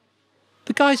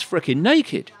 The guy's freaking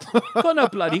naked. Got no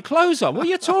bloody clothes on. What are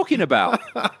you talking about?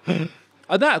 And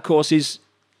that, of course, is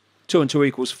 2 and 2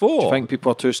 equals 4. Do you think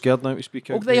people are too scared now to speak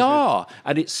out? Well, they are.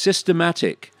 And it's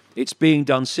systematic. It's being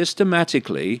done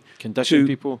systematically Condition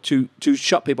people. To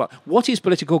shut people up. What is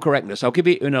political correctness? I'll give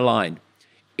it in a line.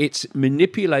 It's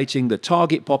manipulating the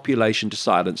target population to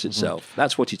silence itself.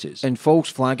 That's what it is. In false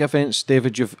flag events,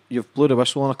 David, you've blew the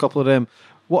whistle on a couple of them.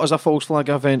 What is a false flag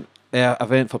event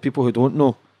for people who don't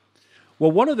know?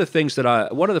 Well, one of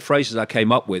the phrases I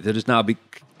came up with that has now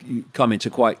come into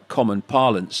quite common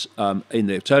parlance in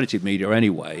the alternative media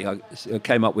anyway, I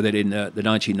came up with it in the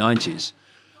 1990s,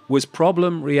 was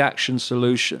problem, reaction,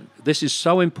 solution. This is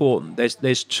so important.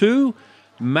 There's 2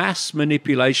 mass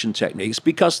manipulation techniques,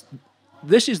 because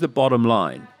this is the bottom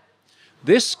line.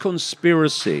 This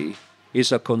conspiracy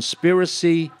is a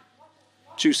conspiracy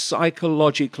to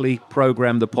psychologically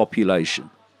program the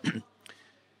population.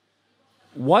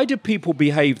 Why do people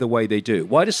behave the way they do?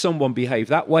 Why does someone behave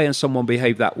that way and someone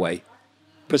behave that way?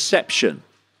 Perception.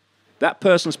 That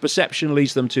person's perception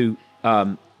leads them to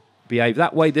behave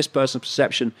that way. This person's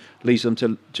perception leads them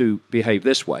to behave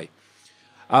this way.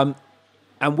 And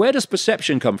where does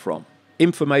perception come from?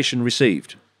 Information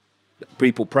received.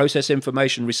 People process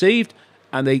information received,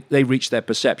 and they reach their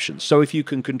perception. So if you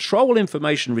can control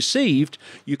information received,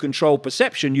 you control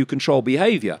perception, you control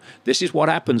behavior. This is what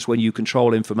happens when you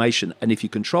control information. And if you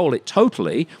control it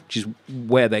totally, which is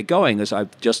where they're going, as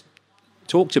I've just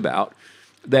talked about,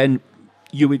 then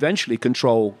you eventually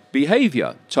control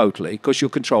behavior totally, because you're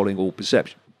controlling all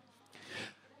perception.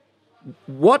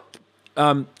 What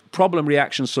problem,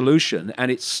 reaction, solution,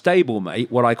 and its stablemate,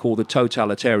 what I call the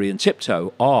totalitarian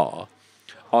tiptoe, are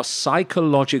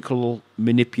psychological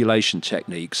manipulation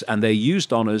techniques, and they're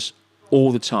used on us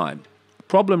all the time.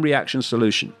 Problem, reaction,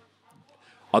 solution.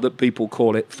 Other people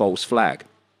call it false flag.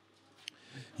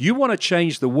 You want to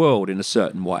change the world in a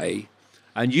certain way,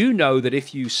 and you know that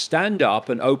if you stand up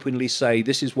and openly say,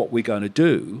 this is what we're going to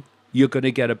do, you're going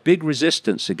to get a big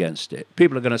resistance against it.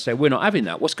 People are going to say, we're not having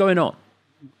that. What's going on?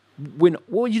 What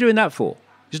are you doing that for?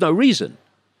 There's no reason.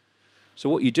 So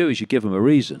what you do is you give them a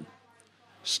reason.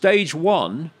 Stage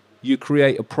 1, you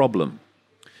create a problem.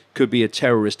 Could be a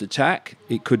terrorist attack.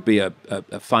 It could be a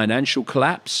financial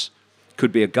collapse.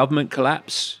 Could be a government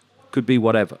collapse. Could be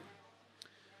whatever.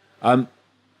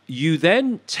 You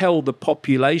then tell the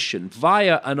population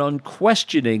via an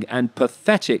unquestioning and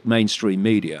pathetic mainstream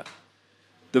media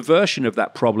the version of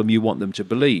that problem you want them to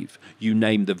believe. You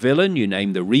name the villain. You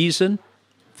name the reason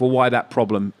for why that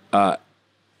problem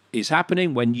is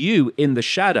happening, when you, in the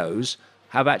shadows,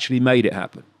 have actually made it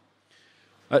happen.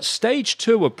 At stage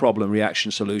 2 of problem,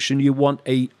 reaction, solution, you want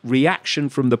a reaction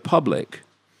from the public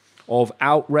of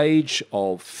outrage,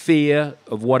 of fear,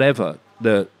 of whatever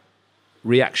the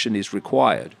reaction is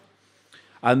required.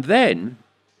 And then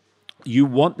you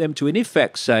want them to, in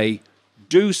effect, say,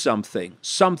 do something.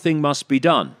 Something must be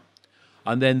done.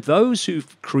 And then those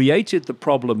who've created the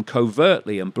problem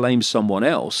covertly and blame someone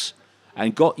else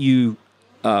and got you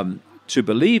to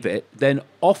believe it, then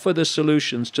offer the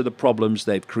solutions to the problems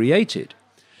they've created.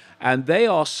 And they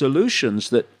are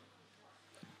solutions that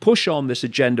push on this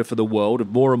agenda for the world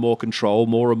of more and more control,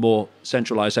 more and more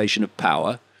centralization of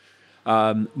power,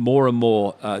 more and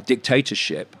more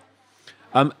dictatorship.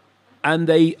 And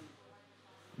they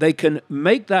can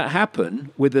make that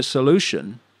happen with a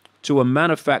solution to a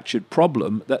manufactured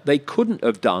problem that they couldn't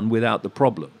have done without the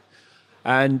problem.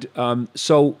 And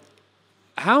so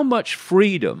how much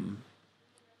freedom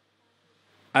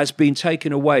has been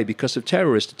taken away because of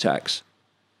terrorist attacks?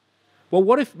 Well,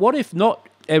 what if not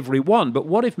every one, but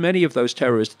what if many of those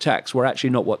terrorist attacks were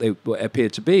actually not what they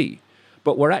appeared to be,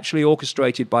 but were actually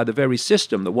orchestrated by the very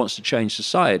system that wants to change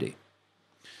society?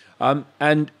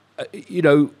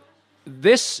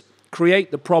 This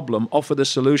create the problem, offer the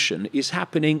solution is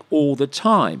happening all the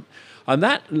time. And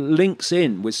that links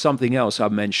in with something else I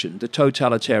mentioned, the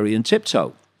totalitarian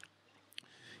tiptoe.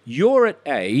 You're at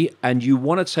A and you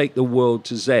want to take the world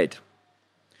to Z.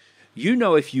 You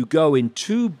know, if you go in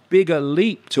too big a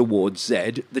leap towards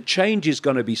Z, the change is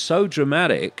going to be so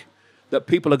dramatic that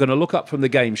people are going to look up from the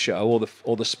game show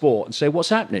or the sport and say, what's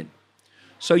happening?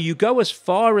 So you go as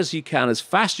far as you can, as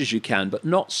fast as you can, but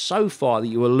not so far that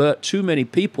you alert too many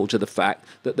people to the fact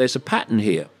that there's a pattern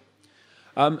here.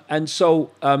 And so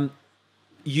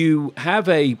you have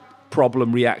a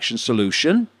problem, reaction,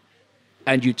 solution,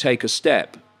 and you take a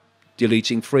step,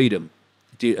 deleting freedom,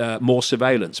 more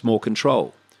surveillance, more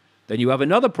control. Then you have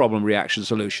another problem, reaction,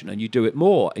 solution, and you do it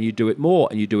more, and you do it more,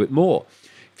 and you do it more.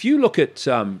 If you look at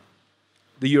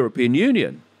the European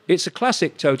Union, it's a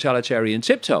classic totalitarian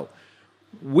tiptoe.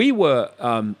 We were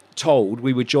told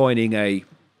we were joining a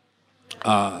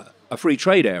free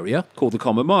trade area called the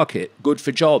Common Market, good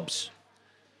for jobs.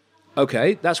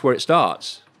 Okay, that's where it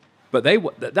starts. But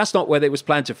that's not where it was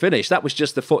planned to finish. That was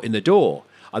just the foot in the door.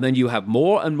 And then you have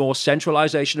more and more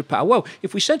centralization of power. Well,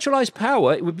 if we centralize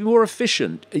power, it would be more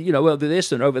efficient. You know, over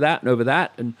this and over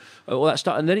that and all that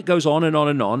stuff. And then it goes on and on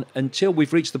and on until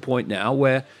we've reached the point now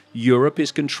where Europe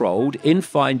is controlled in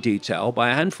fine detail by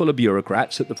a handful of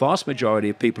bureaucrats that the vast majority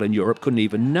of people in Europe couldn't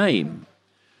even name.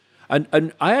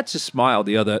 And I had to smile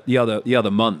the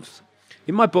other month.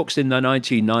 In my books in the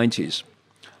 1990s,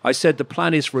 I said the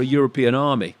plan is for a European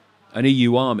army, an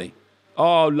EU army.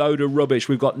 Oh, load of rubbish.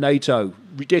 We've got NATO.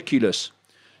 Ridiculous.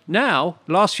 Now,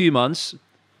 last few months,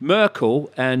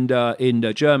 Merkel and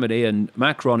in Germany and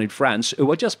Macron in France,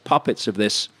 who are just puppets of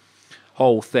this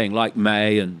whole thing, like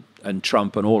May and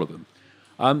Trump and all of them,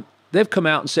 they've come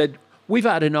out and said, we've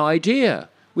had an idea.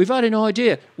 We've had an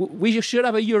idea. We should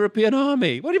have a European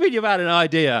army. What do you mean you've had an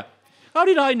idea? How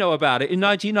did I know about it in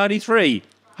 1993?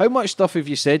 How much stuff have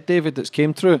you said, David, that's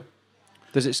came through?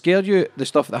 Does it scare you, the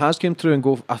stuff that has come through, and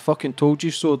go, I fucking told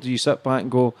you so? Do you sit back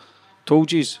and go,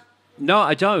 told yous? No,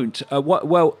 I don't.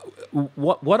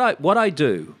 What I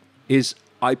do is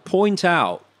I point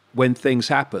out when things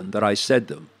happen that I said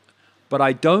them, but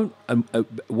I don't,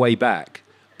 way back,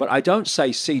 but I don't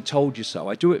say, see, told you so.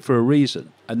 I do it for a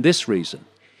reason, and this reason.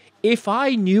 If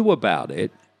I knew about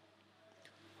it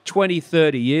 20,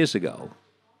 30 years ago,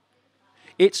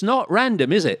 it's not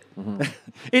random, is it? Mm-hmm.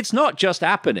 It's not just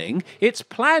happening. It's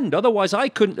planned. Otherwise, I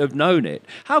couldn't have known it.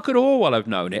 How could Orwell have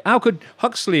known it? How could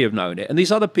Huxley have known it? And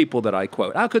these other people that I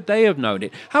quote, how could they have known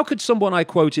it? How could someone I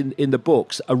quote in the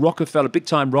books, a Rockefeller,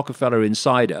 big-time Rockefeller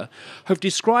insider, have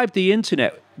described the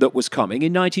internet that was coming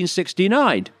in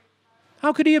 1969?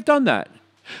 How could he have done that?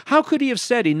 How could he have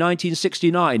said in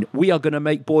 1969, we are going to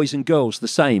make boys and girls the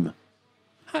same?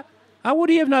 How would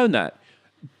he have known that?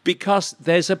 Because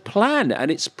there's a plan,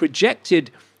 and it's projected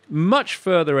much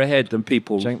further ahead than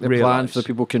people realize. The plan for the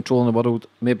people controlling the world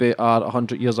maybe are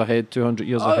 100 years ahead, 200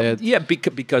 years ahead? Yeah,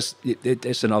 because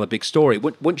it's another big story.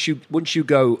 Once you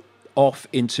go off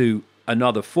into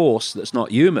another force that's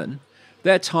not human,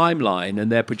 their timeline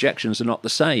and their projections are not the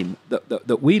same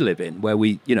that we live in, where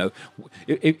we, you know,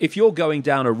 if you're going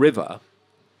down a river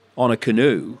on a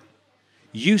canoe,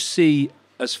 you see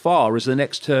as far as the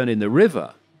next turn in the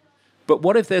river. But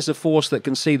what if there's a force that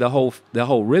can see the whole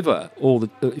river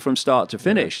from start to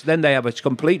finish? Yeah. Then they have a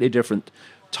completely different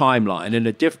timeline and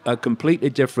a completely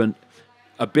different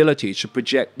ability to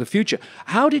project the future.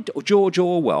 How did George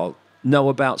Orwell know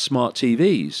about smart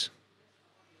TVs?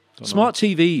 Smart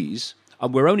TVs,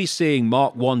 and we're only seeing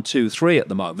Mark 1, 2, 3 at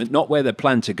the moment, not where they're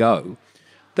planned to go.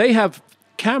 They have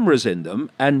cameras in them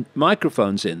and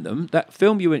microphones in them that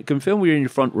can film you in your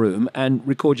front room and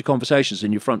record your conversations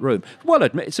in your front room. Well,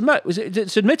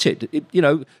 it's admitted.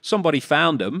 Somebody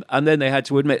found them, and then they had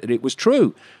to admit that it was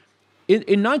true. In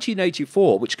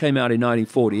 1984, which came out in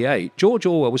 1948, George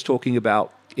Orwell was talking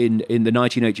about in the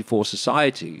 1984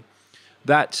 society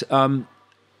that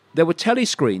there were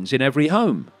telescreens in every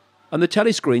home, and the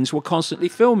telescreens were constantly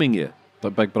filming you.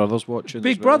 But Big Brother's watching.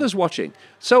 Big Brother's watching.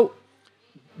 So,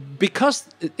 because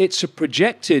it's a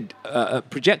projected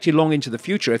long into the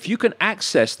future, if you can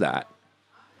access that,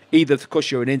 either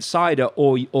because you're an insider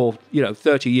or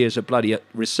 30 years of bloody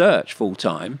research full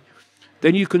time,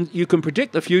 then you can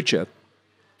predict the future.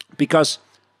 Because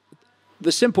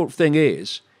the simple thing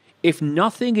is, if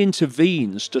nothing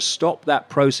intervenes to stop that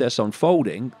process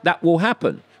unfolding, that will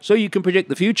happen. So you can predict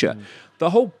the future. The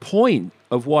whole point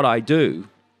of what I do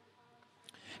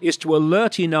is to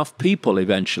alert enough people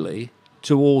eventually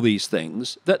to all these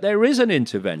things that there is an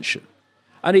intervention.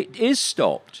 And it is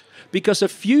stopped because a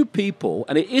few people,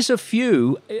 and it is a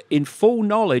few in full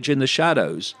knowledge in the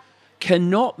shadows,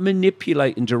 cannot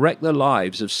manipulate and direct the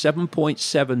lives of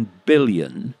 7.7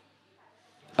 billion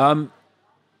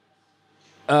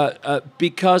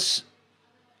because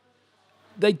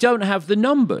they don't have the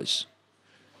numbers.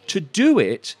 To do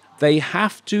it, They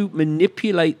have to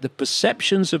manipulate the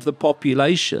perceptions of the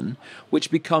population, which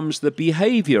becomes the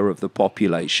behavior of the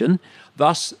population.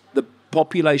 Thus, the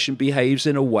population behaves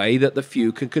in a way that the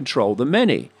few can control the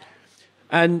many.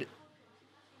 And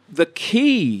the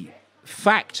key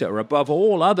factor above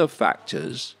all other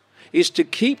factors is to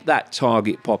keep that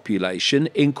target population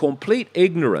in complete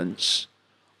ignorance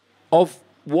of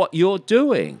what you're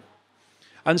doing.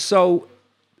 And so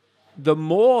the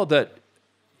more that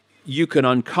you can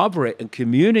uncover it and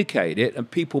communicate it, and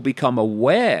people become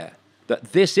aware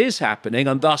that this is happening,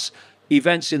 and thus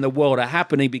events in the world are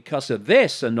happening because of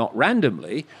this and not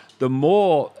randomly, the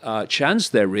more chance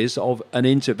there is of an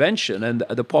intervention and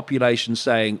the population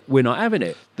saying, we're not having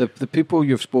it. The people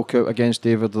you've spoke out against,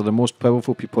 David, are the most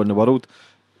powerful people in the world.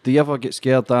 Do you ever get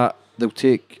scared that they'll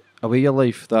take away your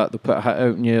life, that they'll put a hit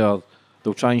out on you, or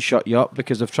they'll try and shut you up?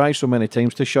 Because they've tried so many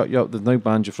times to shut you up. They've now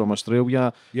banned you from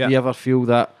Australia. Yeah. Do you ever feel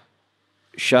that,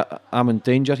 shit, I'm in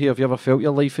danger here? Have you ever felt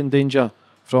your life in danger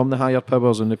from the higher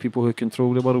powers and the people who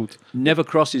control the world? Never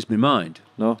crosses my mind.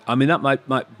 No. I mean, that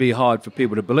might be hard for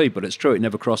people to believe, but it's true. It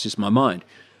never crosses my mind.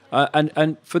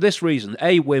 And for this reason,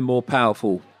 A, we're more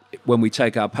powerful when we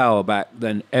take our power back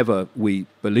than ever we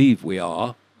believe we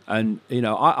are. And, you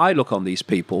know, I look on these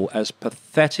people as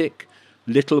pathetic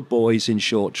little boys in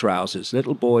short trousers,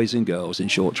 little boys and girls in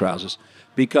short trousers,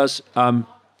 because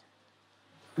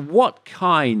what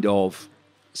kind of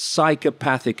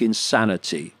psychopathic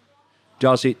insanity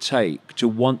does it take to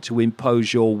want to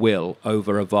impose your will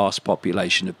over a vast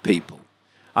population of people?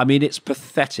 I mean, it's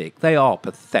pathetic. They are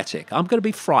pathetic. I'm going to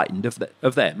be frightened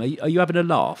of them. Are you having a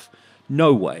laugh?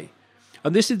 No way.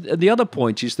 And the other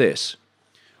point is this.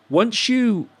 Once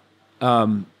you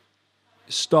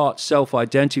start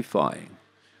self-identifying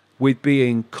with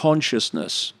being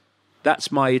consciousness,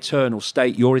 that's my eternal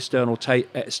state, your eternal state,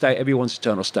 everyone's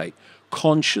eternal state.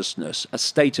 Consciousness, a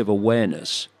state of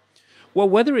awareness. Well,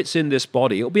 whether it's in this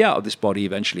body, it'll be out of this body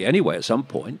eventually anyway at some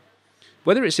point.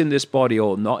 Whether it's in this body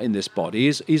or not in this body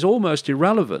is almost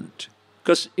irrelevant,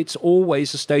 because it's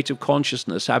always a state of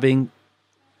consciousness having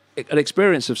an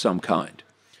experience of some kind.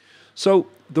 So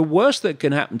the worst that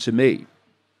can happen to me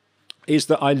is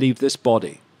that I leave this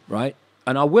body, right?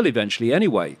 And I will eventually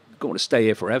anyway. I don't want to stay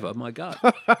here forever, my God.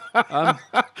 I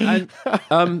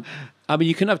mean,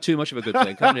 you can have too much of a good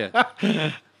thing, can't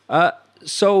you?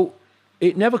 So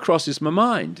it never crosses my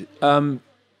mind.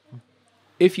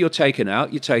 If you're taken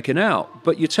out, you're taken out.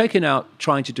 But you're taken out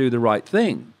trying to do the right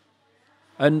thing.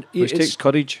 And which takes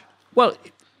courage. Well,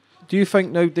 do you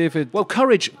think now, David? Well,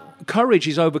 courage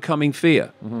is overcoming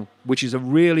fear, which is a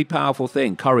really powerful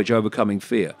thing, courage overcoming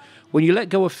fear. When you let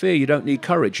go of fear, you don't need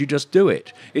courage. You just do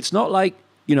it. It's not like,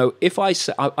 you know, if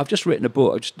I've just written a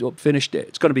book, I've just finished it.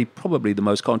 It's going to be probably the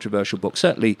most controversial book,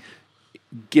 certainly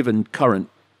given current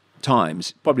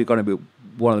times, probably going to be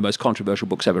one of the most controversial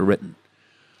books ever written.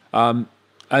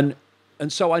 And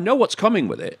so I know what's coming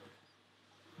with it,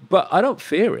 but I don't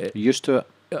fear it. You're used to it.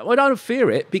 I don't fear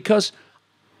it because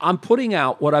I'm putting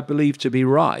out what I believe to be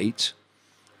right,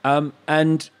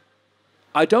 and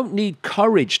I don't need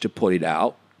courage to put it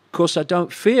out because I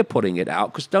don't fear putting it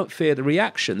out because I don't fear the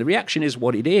reaction. The reaction is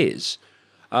what it is.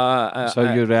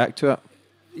 So you react to it?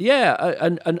 Yeah,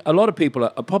 and a lot of people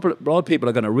are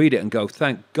going to read it and go,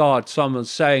 "Thank God,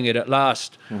 someone's saying it at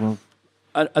last." Mm-hmm.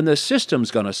 And the system's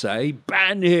going to say,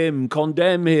 ban him,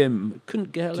 condemn him.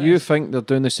 Couldn't get less. Do you think they're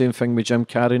doing the same thing with Jim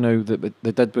Carrey now that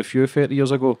they did with you 30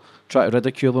 years ago? Try to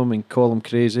ridicule him and call him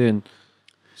crazy and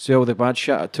say all the bad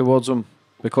shit towards him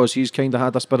because he's kind of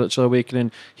had a spiritual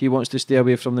awakening. He wants to stay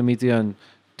away from the media and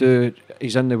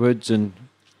he's in the woods and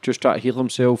just try to heal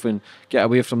himself and get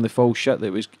away from the false shit that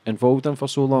he was involved in for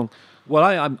so long. Well,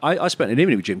 I spent an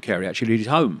evening with Jim Carrey actually at his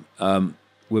home.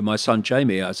 With my son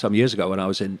Jamie some years ago when I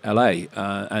was in LA,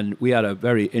 and we had a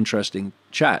very interesting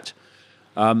chat.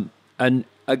 And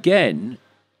again,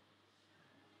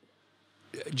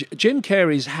 Jim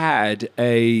Carrey's had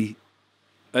an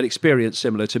experience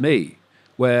similar to me,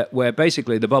 where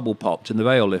basically the bubble popped and the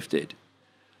veil lifted,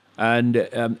 and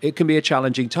it can be a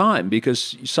challenging time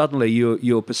because suddenly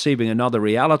you're perceiving another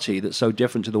reality that's so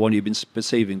different to the one you've been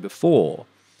perceiving before,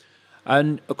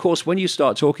 and of course when you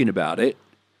start talking about it,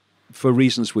 for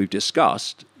reasons we've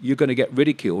discussed, you're going to get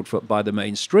ridiculed by the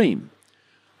mainstream.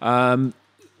 The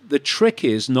trick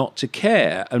is not to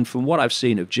care, and from what I've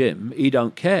seen of Jim, he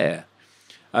don't care.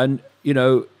 And you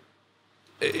know,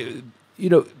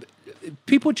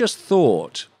 people just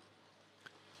thought,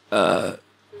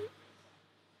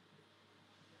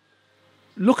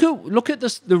 look at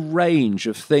the range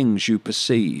of things you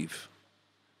perceive.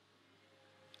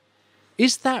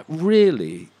 Is that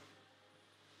really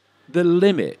the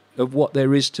limit of what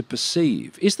there is to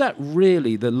perceive? Is that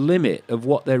really the limit of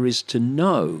what there is to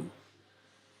know?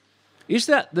 Is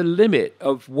that the limit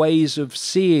of ways of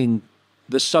seeing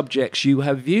the subjects you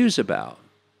have views about?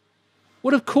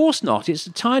 Well, of course not. It's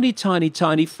a tiny, tiny,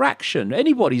 tiny fraction.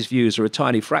 Anybody's views are a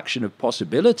tiny fraction of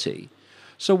possibility.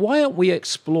 So why aren't we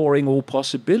exploring all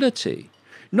possibility?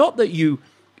 Not that you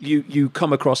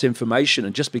come across information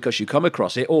and just because you come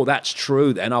across it, oh, that's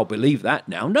true, then I'll believe that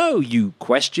now. No, you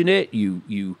question it,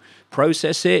 you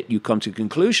process it, you come to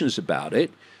conclusions about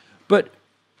it. But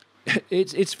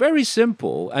it's very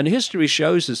simple, and history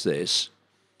shows us this.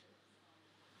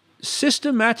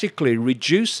 Systematically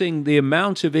reducing the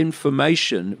amount of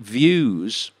information,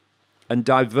 views, and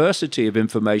diversity of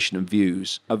information and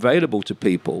views available to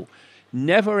people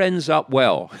never ends up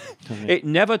well. It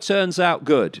never turns out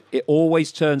good. It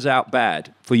always turns out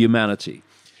bad for humanity.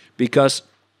 Because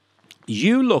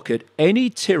you look at any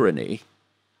tyranny,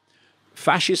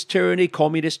 fascist tyranny,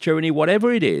 communist tyranny,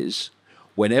 whatever it is,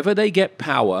 whenever they get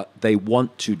power, they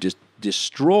want to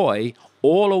destroy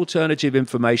all alternative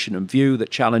information and view that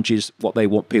challenges what they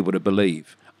want people to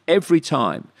believe. Every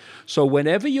time. So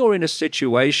whenever you're in a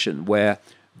situation where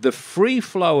the free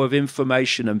flow of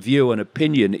information and view and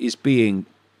opinion is being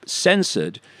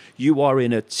censored, you are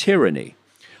in a tyranny.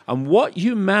 And what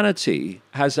humanity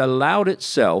has allowed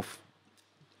itself,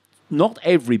 not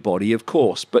everybody, of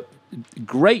course, but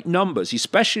great numbers,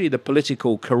 especially the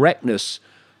political correctness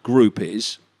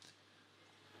groupies,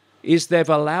 is they've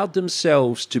allowed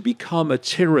themselves to become a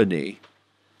tyranny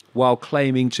while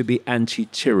claiming to be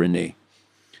anti-tyranny.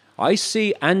 I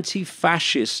see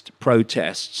anti-fascist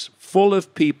protests full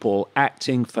of people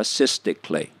acting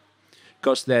fascistically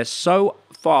because they're so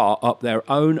far up their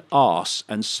own arse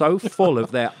and so full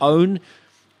of their own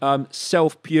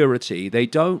self-purity, they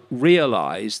don't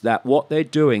realize that what they're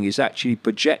doing is actually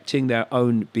projecting their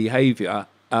own behavior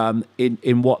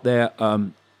in what they're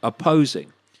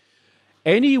opposing.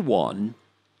 Anyone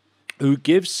who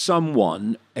gives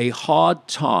someone a hard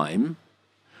time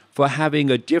for having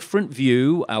a different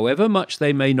view, however much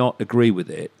they may not agree with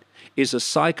it, is a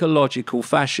psychological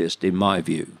fascist, in my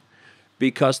view,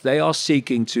 because they are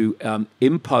seeking to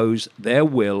impose their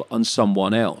will on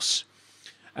someone else.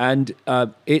 And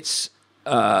it's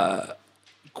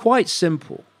quite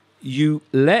simple. You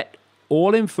let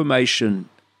all information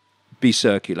be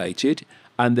circulated,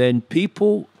 and then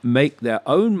people make their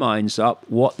own minds up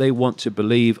what they want to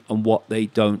believe and what they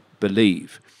don't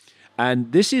believe.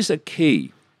 And this is a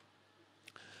key.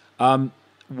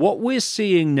 What we're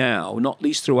seeing now, not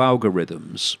least through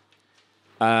algorithms,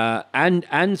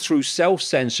 and through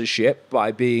self-censorship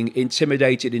by being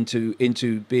intimidated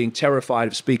into being terrified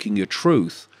of speaking your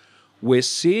truth, we're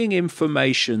seeing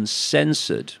information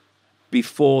censored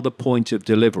before the point of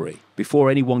delivery, before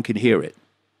anyone can hear it.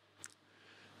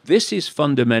 This is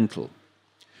fundamental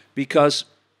because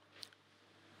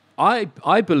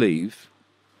I believe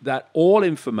that all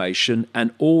information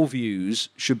and all views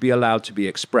should be allowed to be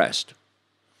expressed.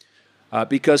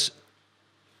 Because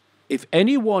if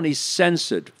anyone is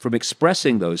censored from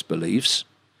expressing those beliefs,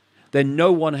 then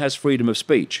no one has freedom of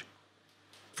speech.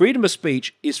 Freedom of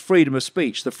speech is freedom of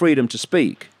speech, the freedom to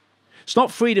speak. It's not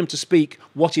freedom to speak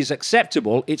what is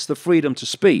acceptable, it's the freedom to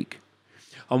speak.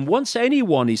 And once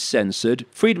anyone is censored,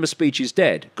 freedom of speech is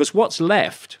dead, because what's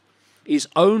left is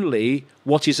only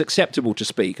what is acceptable to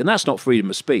speak, and that's not freedom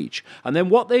of speech. And then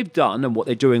what they've done, and what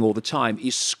they're doing all the time,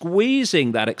 is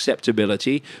squeezing that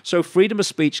acceptability, so freedom of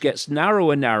speech gets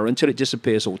narrower and narrower until it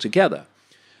disappears altogether.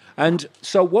 And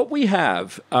so what we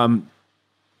have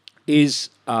is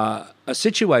a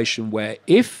situation where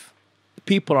if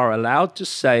people are allowed to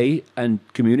say and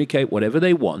communicate whatever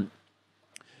they want,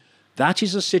 that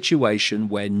is a situation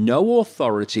where no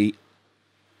authority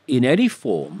in any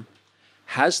form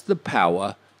has the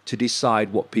power to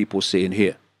decide what people see and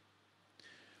hear.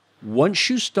 Once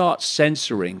you start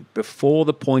censoring before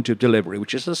the point of delivery,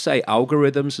 which, as I say,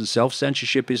 algorithms and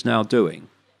self-censorship is now doing,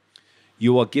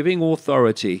 you are giving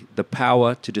authority the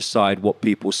power to decide what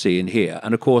people see and hear.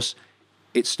 And of course,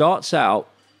 it starts out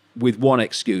with one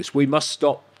excuse. We must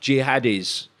stop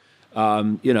jihadis,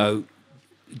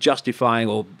 justifying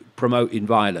or promoting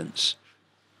violence.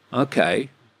 Okay.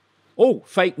 Oh,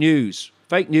 fake news.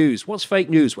 Fake news. What's fake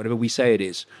news? Whatever we say it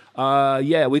is.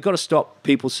 We've got to stop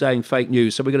people saying fake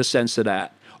news, so we're going to censor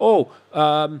that.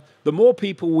 The more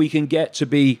people we can get to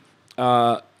be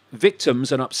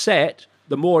victims and upset,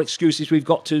 the more excuses we've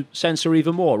got to censor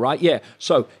even more, right? Yeah.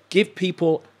 So give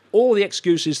people all the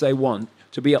excuses they want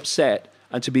to be upset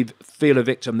and to feel a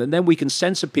victim, and then we can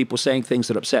censor people saying things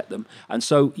that upset them, and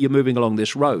so you're moving along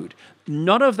this road.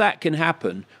 None of that can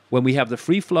happen when we have the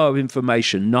free flow of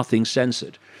information, nothing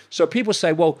censored. So people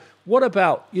say, well, what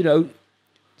about,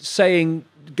 saying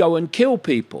go and kill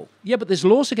people? Yeah, but there's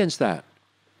laws against that.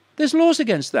 There's laws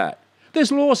against that.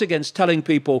 There's laws against telling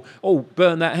people, oh,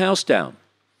 burn that house down.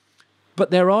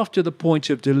 But they're after the point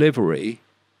of delivery,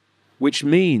 which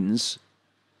means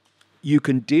you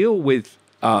can deal with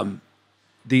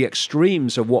the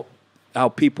extremes of how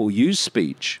people use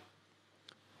speech,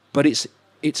 but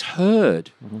it's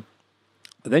heard. Mm-hmm.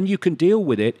 Then you can deal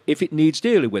with it if it needs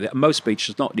dealing with it. And most speech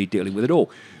does not need dealing with at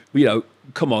all.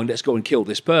 Come on, let's go and kill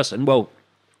this person. Well,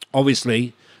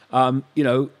 obviously,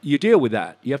 you deal with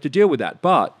that. You have to deal with that.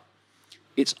 But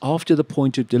it's after the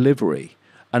point of delivery.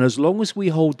 And as long as we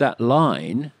hold that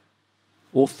line,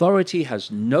 authority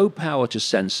has no power to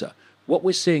censor. What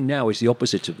we're seeing now is the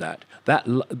opposite of that.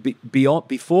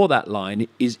 Before that line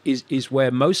is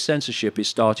where most censorship is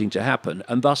starting to happen,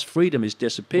 and thus freedom is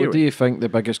disappearing. What do you think the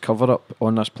biggest cover-up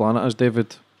on this planet is,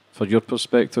 David, for your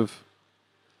perspective?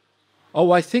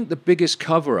 Oh, I think the biggest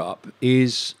cover-up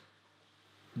is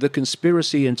the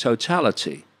conspiracy in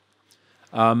totality.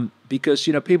 Because,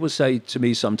 people say to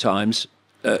me sometimes,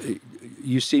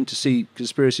 you seem to see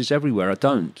conspiracies everywhere. I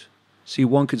don't. See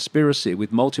one conspiracy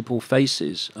with multiple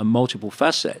faces and multiple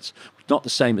facets. Not the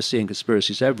same as seeing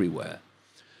conspiracies everywhere.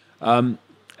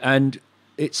 And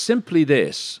it's simply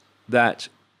this, that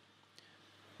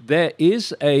there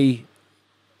is a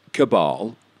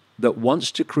cabal that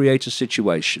wants to create a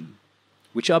situation,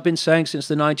 which I've been saying since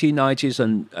the 1990s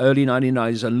and early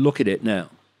 1990s, and look at it now,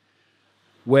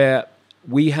 where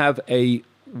we have a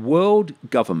world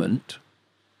government,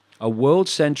 a world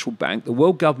central bank, the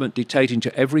world government dictating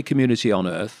to every community on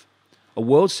earth, a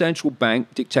world central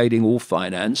bank dictating all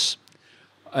finance,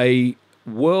 a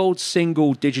world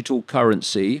single digital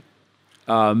currency,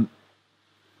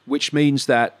 which means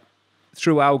that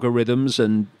through algorithms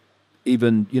and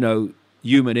even,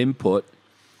 human input,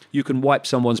 you can wipe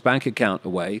someone's bank account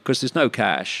away because there's no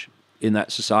cash in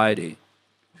that society.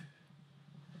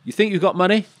 You think you've got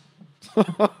money?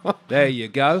 There you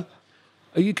go.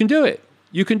 You can do it.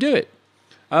 You can do it.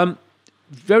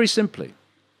 Very simply,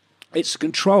 it's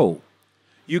control.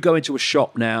 You go into a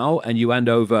shop now and you hand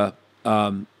over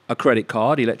a credit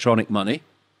card, electronic money,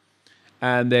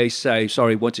 and they say,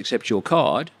 sorry, won't accept your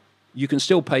card. You can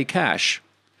still pay cash.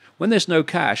 When there's no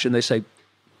cash and they say,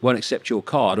 won't accept your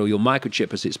card or your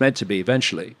microchip as it's meant to be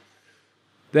eventually,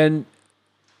 then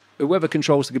whoever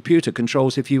controls the computer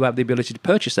controls if you have the ability to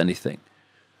purchase anything.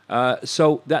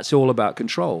 So that's all about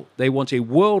control. They want a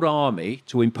world army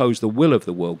to impose the will of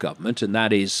the world government, and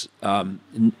that is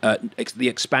the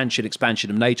expansion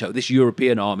of NATO. This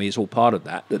European army is all part of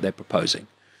that they're proposing.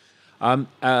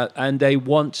 And they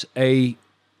want a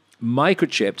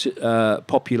microchipped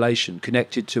population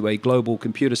connected to a global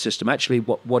computer system, actually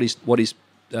what is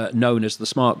known as the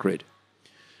smart grid.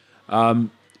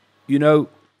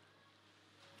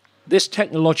 This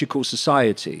technological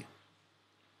society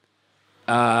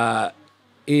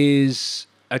is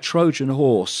a Trojan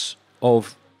horse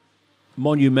of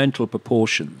monumental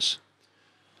proportions.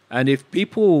 And if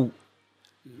people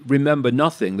remember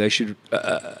nothing, they should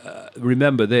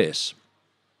remember this.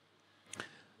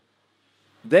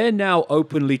 They're now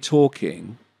openly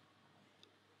talking,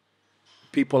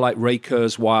 people like Ray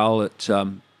Kurzweil at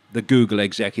the Google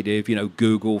executive,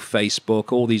 Google,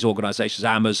 Facebook, all these organizations,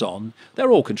 Amazon,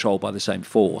 they're all controlled by the same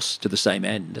force to the same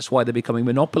end. That's why they're becoming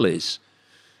monopolies.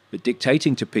 They're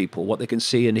dictating to people what they can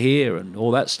see and hear and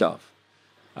all that stuff.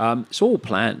 It's all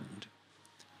planned.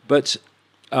 But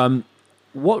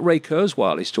what Ray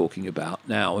Kurzweil is talking about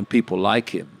now, and people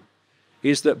like him,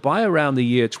 is that by around the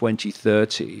year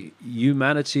 2030,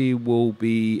 humanity will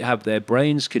have their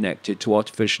brains connected to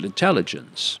artificial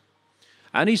intelligence.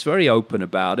 And he's very open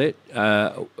about it.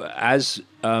 As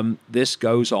this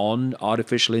goes on,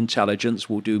 artificial intelligence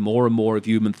will do more and more of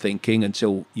human thinking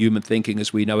until human thinking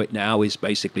as we know it now is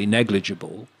basically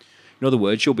negligible. In other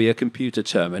words, you'll be a computer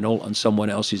terminal on someone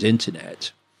else's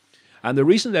internet. And the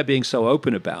reason they're being so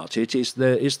open about it is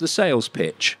the sales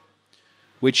pitch,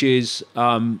 which is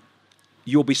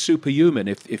you'll be superhuman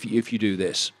if you do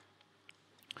this.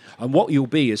 And what you'll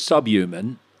be is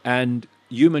subhuman, and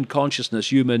human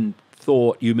consciousness, human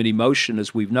thought, human emotion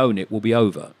as we've known it will be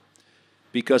over.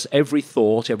 Because every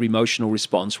thought, every emotional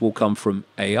response will come from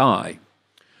AI.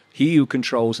 He who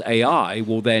controls AI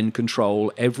will then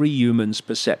control every human's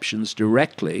perceptions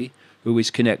directly who is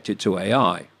connected to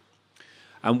AI.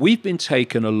 And we've been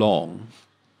taken along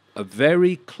a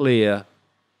very clear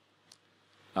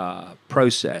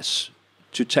process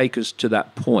to take us to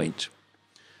that point.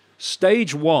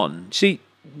 Stage one, see,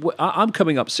 I'm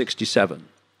coming up 67,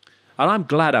 and I'm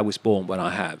glad I was born when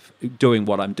I have, doing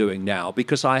what I'm doing now,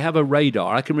 because I have a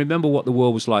radar. I can remember what the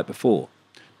world was like before.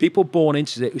 People born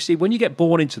into it. You see, when you get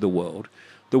born into the world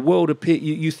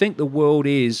you think the world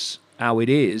is how it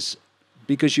is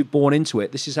because you're born into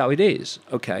it. This is how it is,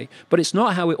 okay? But it's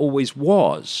not how it always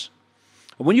was.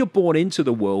 And when you're born into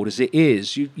the world as it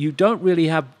is, you don't really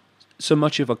have so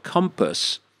much of a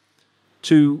compass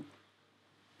to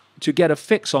get a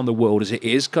fix on the world as it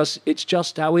is, because it's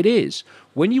just how it is.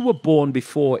 When you were born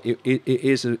before it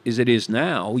is as it is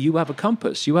now, you have a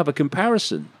compass, you have a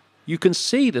comparison. You can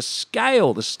see the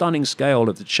scale, the stunning scale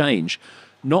of the change,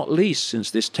 not least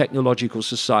since this technological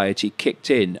society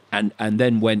kicked in and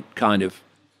then went kind of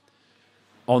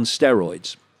on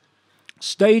steroids.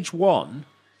 Stage one,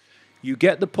 you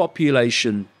get the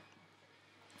population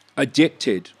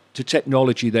addicted to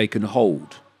technology they can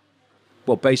hold.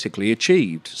 Well, basically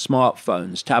achieved,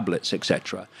 smartphones, tablets,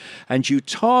 etc. And you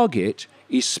target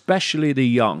especially the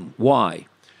young. Why?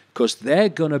 Because they're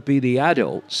going to be the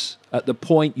adults at the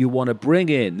point you want to bring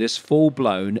in this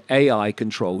full-blown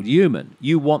AI-controlled human.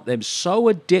 You want them so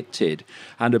addicted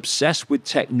and obsessed with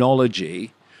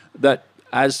technology that,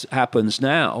 as happens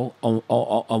now,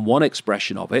 on one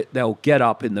expression of it, they'll get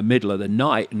up in the middle of the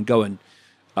night and go and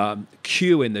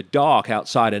queue in the dark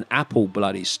outside an Apple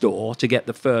bloody store to get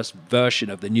the first version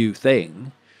of the new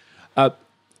thing.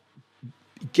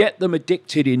 Get them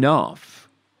addicted enough,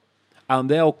 and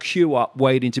they'll queue up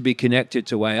waiting to be connected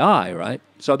to AI, right?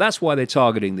 So that's why they're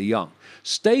targeting the young.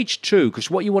 Stage two,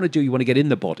 because what you want to do, you want to get in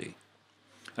the body.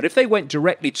 And if they went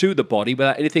directly to the body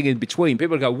without anything in between,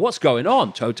 people would go, what's going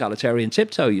on? Totalitarian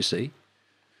tiptoe, you see.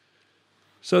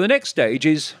 So the next stage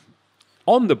is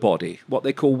on the body, what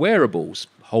they call wearables,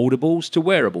 holdables to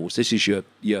wearables. This is your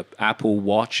Apple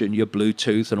Watch and your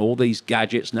Bluetooth and all these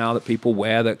gadgets now that people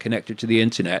wear that are connected to the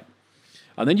internet.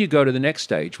 And then you go to the next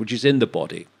stage, which is in the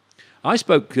body. I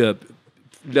spoke a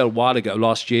little while ago,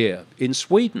 last year, in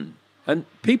Sweden. And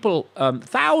people,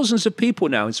 thousands of people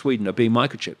now in Sweden are being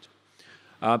microchipped.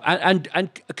 And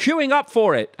queuing up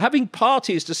for it, having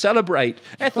parties to celebrate.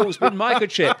 Ethel's been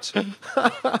microchipped.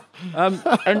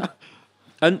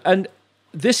 And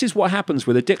this is what happens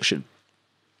with addiction.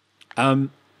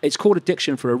 It's called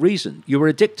addiction for a reason. You're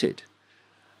addicted.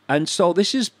 And so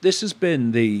this has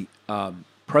been the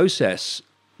process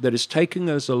that is taking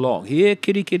us along, here,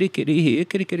 kitty, kitty, kitty, here,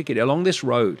 kitty, kitty, kitty, along this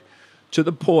road, to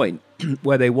the point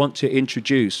where they want to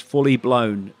introduce fully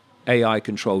blown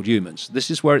AI-controlled humans. This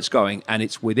is where it's going, and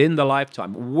it's within the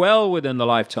lifetime, well within the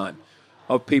lifetime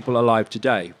of people alive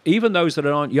today. Even those that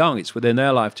aren't young, it's within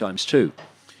their lifetimes too.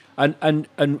 And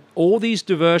all these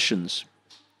diversions,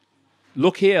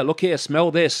 look here,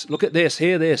 smell this, look at this,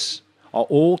 hear this, are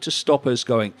all to stop us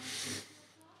going,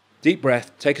 deep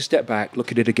breath, take a step back,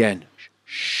 look at it again.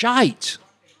 Shite!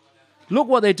 Look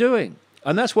what they're doing.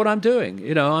 And that's what I'm doing.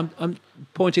 You know, I'm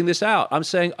pointing this out. I'm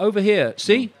saying, over here,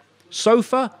 see?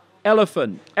 Sofa,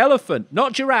 elephant,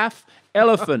 not giraffe,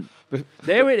 elephant.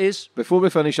 There it is. Before we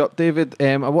finish up, David,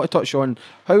 I want to touch on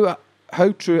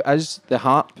how true is the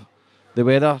HARP, the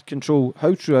weather control?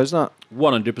 How true is that?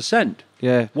 100%.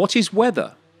 Yeah. What is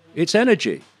weather? It's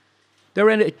energy.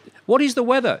 What is the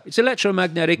weather? It's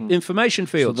electromagnetic information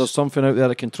fields. So there's something out there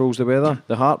that controls the weather?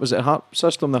 The HARP, is it a HARP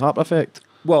system, the HARP effect?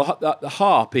 Well, the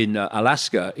HARP in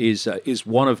Alaska is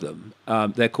one of them.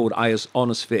 They're called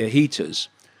ionosphere heaters,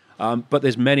 but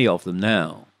there's many of them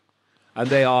now. And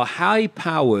they are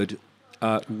high-powered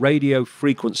radio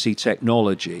frequency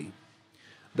technology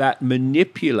that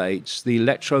manipulates the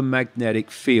electromagnetic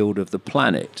field of the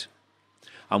planet.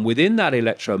 And within that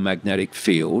electromagnetic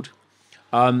field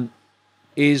are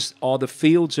the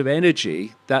fields of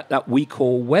energy that we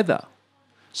call weather.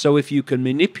 So if you can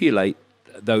manipulate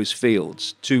those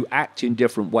fields to act in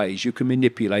different ways, you can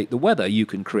manipulate the weather. You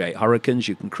can create hurricanes,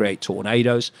 you can create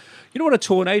tornadoes. You know what a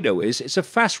tornado is? It's a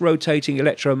fast-rotating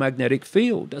electromagnetic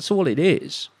field. That's all it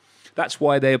is. That's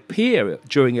why they appear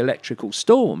during electrical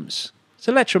storms. It's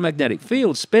electromagnetic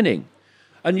field spinning.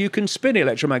 And you can spin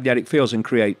electromagnetic fields and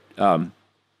create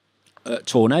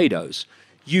tornadoes.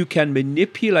 You can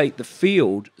manipulate the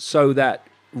field so that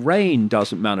rain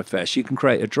doesn't manifest. You can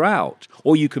create a drought,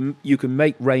 or you can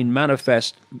make rain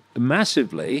manifest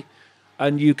massively,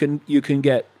 and you can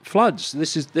get floods.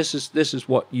 This is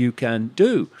what you can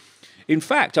do. In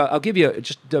fact, I'll give you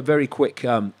just a very quick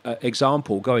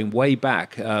example going way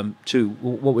back to,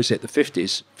 what was it, the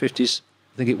 50s,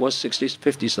 I think it was, 60s,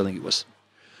 50s, I think it was.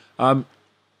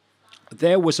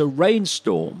 There was a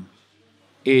rainstorm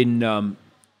in a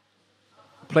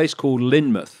place called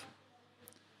Lynmouth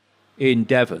in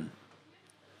Devon.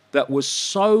 that was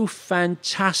so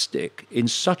fantastic in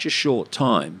such a short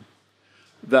time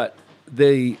that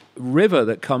the river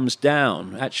that comes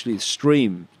down, actually the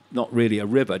stream, not really a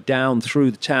river, down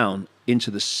through the town into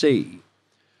the sea,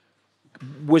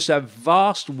 was a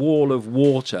vast wall of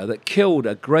water that killed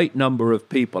a great number of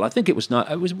people. I think it was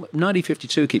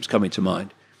 1952 keeps coming to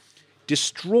mind.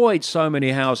 Destroyed so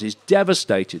many houses,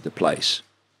 devastated the place.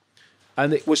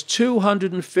 And it was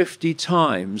 250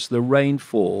 times the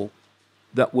rainfall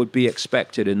that would be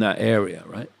expected in that area,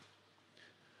 right?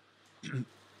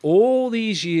 All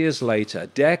these years later,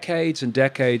 decades and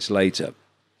decades later,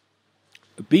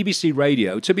 BBC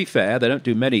Radio, to be fair, they don't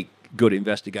do many good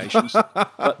investigations,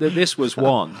 but this was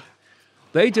one.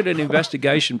 They did an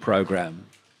investigation program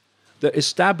that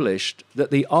established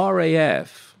that the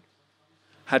RAF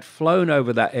had flown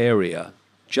over that area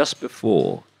just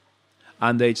before,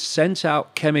 and they'd sent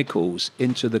out chemicals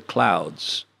into the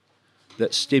clouds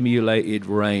that stimulated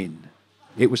rain.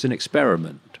 It was an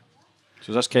experiment.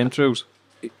 So that's chemtrails?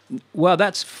 Well,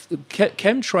 that's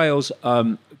chemtrails,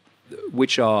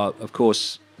 which are, of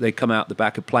course, they come out the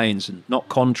back of planes, and not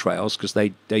contrails because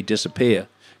they disappear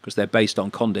because they're based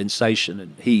on condensation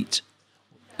and heat.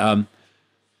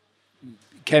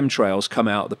 Chemtrails come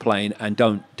out of the plane and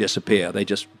don't disappear. They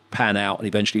just pan out and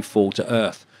eventually fall to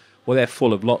Earth. Well, they're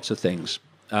full of lots of things.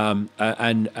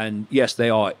 And yes, they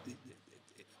are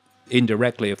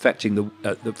indirectly affecting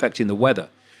the weather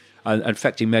and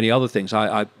affecting many other things.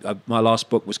 My last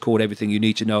book was called Everything You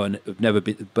Need to Know and have never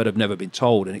been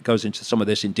told, and it goes into some of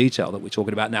this in detail that we're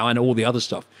talking about now and all the other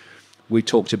stuff we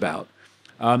talked about.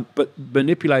 But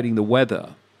manipulating the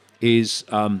weather is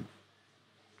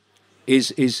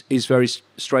very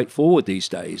straightforward these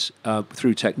days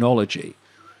through technology.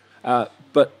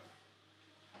 But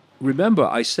remember,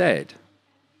 I said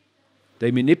they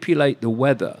manipulate the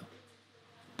weather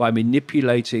by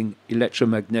manipulating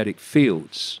electromagnetic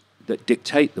fields that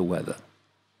dictate the weather.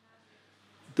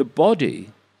 The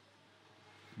body,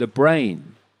 the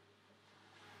brain,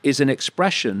 is an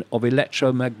expression of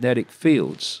electromagnetic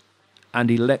fields and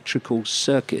electrical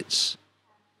circuits.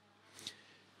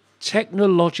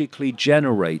 Technologically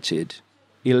generated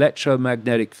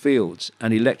electromagnetic fields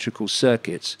and electrical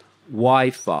circuits,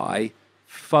 Wi-Fi,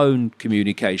 phone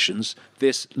communications,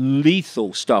 this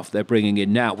lethal stuff they're bringing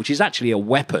in now, which is actually a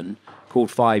weapon called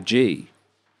 5G,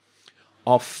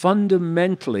 are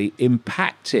fundamentally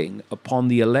impacting upon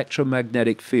the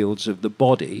electromagnetic fields of the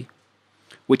body,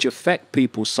 which affect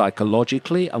people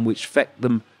psychologically and which affect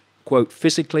them, quote,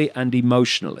 physically and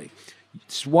emotionally.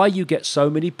 It's why you get so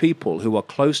many people who are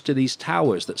close to these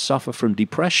towers that suffer from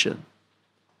depression.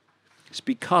 It's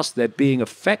because they're being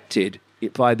affected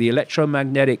by the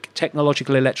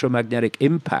technological electromagnetic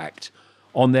impact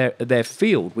on their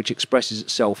field, which expresses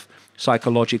itself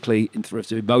psychologically in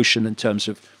terms of emotion, in terms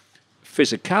of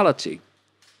physicality.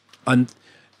 And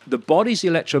the body's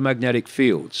electromagnetic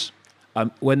fields,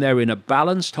 when they're in a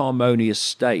balanced, harmonious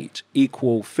state,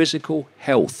 equal physical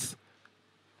health,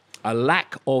 a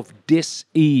lack of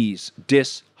dis-ease,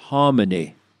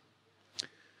 disharmony.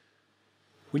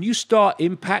 When you start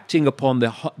impacting upon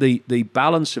the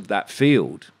balance of that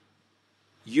field,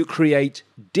 you create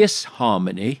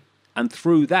disharmony, and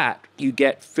through that you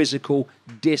get physical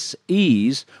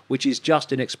dis-ease, which is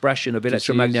just an expression of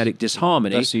electromagnetic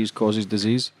disharmony. Disease causes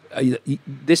disease.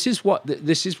 This is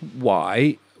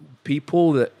why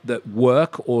people that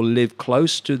work or live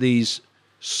close to these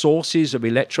sources of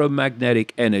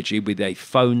electromagnetic energy, be they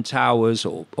phone towers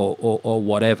or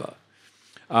whatever,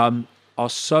 are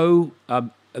so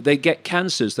they get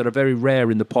cancers that are very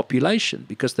rare in the population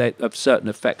because they have certain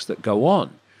effects that go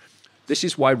on. This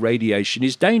is why radiation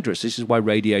is dangerous. This is why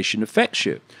radiation affects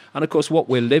you. And of course, what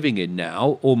we're living in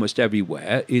now, almost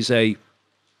everywhere, is a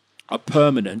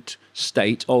permanent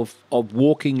state of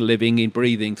walking, living, and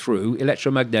breathing through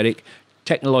electromagnetic,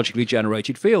 technologically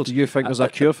generated fields. Do you think there's a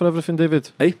cure for everything,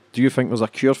 David? Eh? Do you think there's a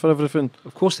cure for everything?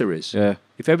 Of course there is. Yeah.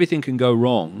 If everything can go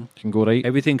wrong, can go right.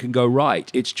 Everything can go right.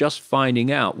 It's just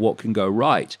finding out what can go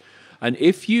right. And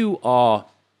if you are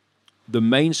the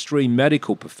mainstream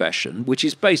medical profession, which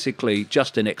is basically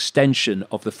just an extension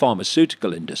of the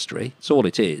pharmaceutical industry, that's all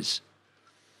it is,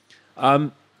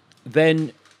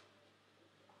 then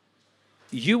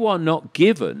you are not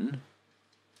given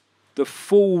the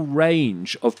full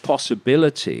range of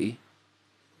possibility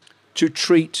to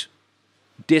treat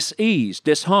dis-ease,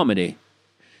 disharmony.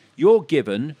 You're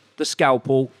given the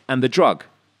scalpel and the drug.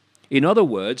 In other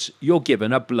words, you're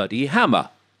given a bloody hammer.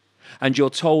 And you're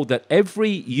told that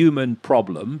every human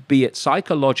problem, be it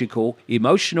psychological,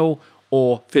 emotional,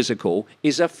 or physical,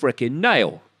 is a frickin'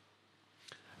 nail.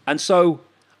 And so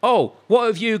Oh, what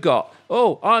have you got?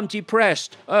 Oh, I'm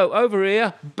depressed. Oh, over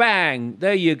here, bang,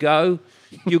 there you go.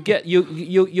 You'll get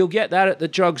that at the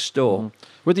drugstore.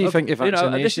 What do you think of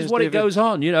vaccinations, this is what David? it goes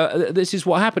on. This is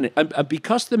what happened. And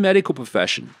because the medical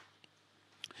profession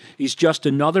is just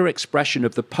another expression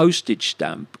of the postage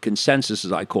stamp consensus,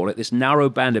 as I call it, this narrow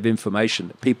band of information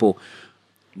that people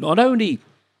not only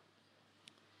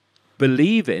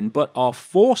believe in, but are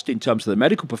forced in terms of the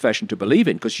medical profession to believe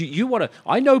in. Because you want to,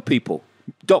 I know people,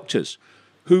 doctors,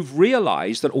 who've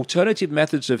realized that alternative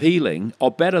methods of healing are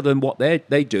better than what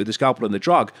they do, the scalpel and the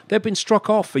drug. They've been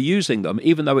struck off for using them,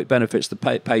 even though it benefits the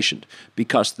patient,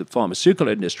 because the pharmaceutical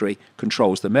industry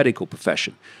controls the medical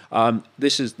profession.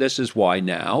 This is why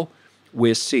now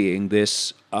we're seeing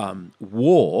this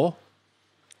war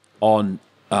on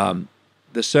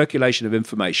the circulation of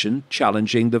information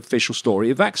challenging the official story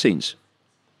of vaccines.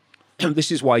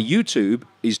 This is why YouTube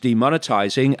is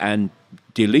demonetizing and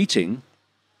deleting,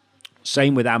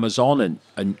 same with Amazon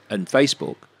and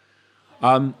Facebook,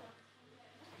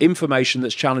 information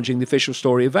that's challenging the official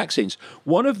story of vaccines.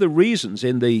 One of the reasons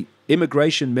in the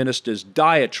immigration minister's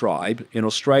diatribe in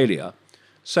Australia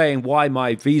saying why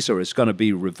my visa is going to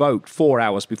be revoked 4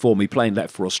 hours before my plane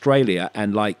left for Australia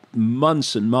and like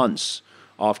months and months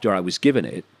after I was given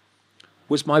it,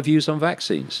 was my views on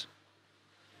vaccines.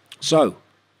 So,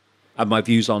 and my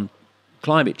views on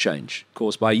climate change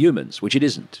caused by humans, which it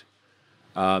isn't.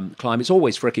 Climate's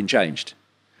always frickin' changed.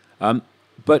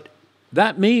 But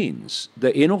that means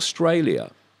that in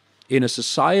Australia, in a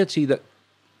society that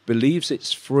believes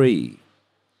it's free,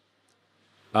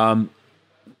 the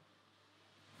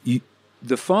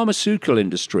pharmaceutical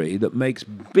industry that makes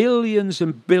billions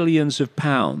and billions of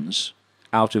pounds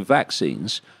out of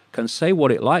vaccines can say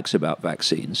what it likes about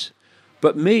vaccines,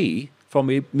 but me, from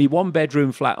me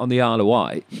one-bedroom flat on the Isle of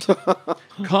Wight,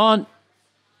 can't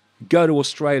go to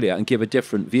Australia and give a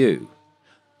different view.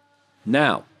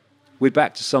 Now, we're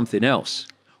back to something else.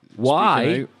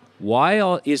 Why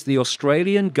is the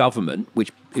Australian government,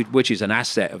 which is an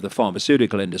asset of the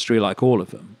pharmaceutical industry like all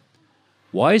of them,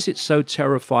 why is it so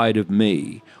terrified of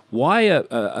me? Why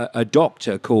a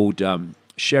doctor called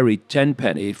Sherry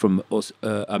Tenpenny from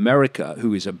America,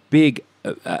 who is a big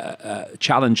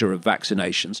challenger of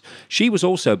vaccinations, she was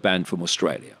also banned from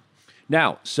Australia.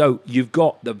 Now, so you've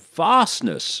got the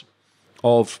vastness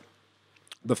of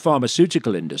the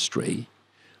pharmaceutical industry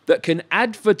that can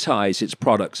advertise its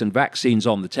products and vaccines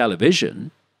on the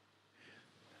television,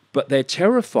 but they're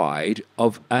terrified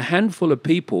of a handful of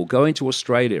people going to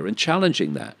Australia and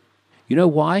challenging that. You know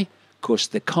why? Because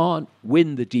they can't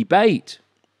win the debate.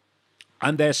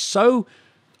 And they're so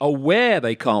aware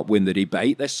they can't win the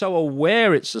debate, they're so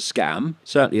aware it's a scam,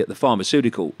 certainly at the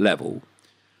pharmaceutical level,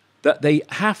 that they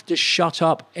have to shut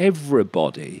up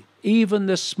everybody, even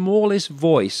the smallest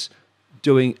voice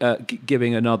giving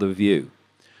another view.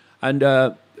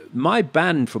 And my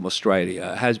ban from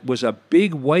Australia was a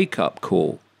big wake-up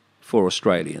call for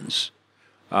Australians.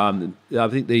 I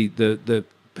think the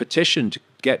petition to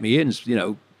get me in is,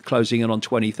 closing in on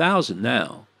 20,000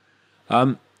 now,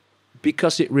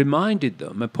 because it reminded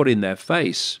them and put in their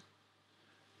face,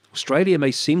 Australia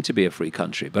may seem to be a free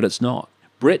country, but it's not.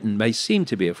 Britain may seem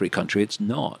to be a free country, it's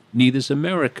not. Neither's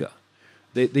America.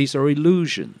 These are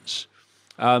illusions.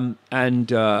 And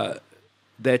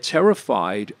they're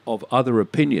terrified of other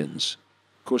opinions.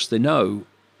 Of course, they know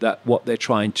that what they're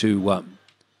trying to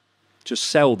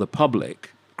sell the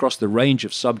public across the range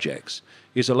of subjects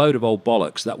is a load of old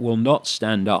bollocks that will not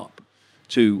stand up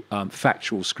to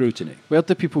factual scrutiny. Where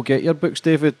do people get your books,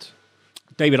 David?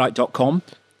 DavidIcke.com.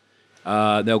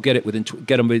 They'll get it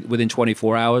within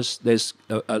 24 hours. There's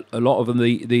a lot of them.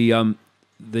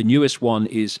 The newest one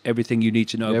is Everything You Need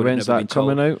to Know. Yeah, when's that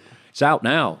coming out? It's out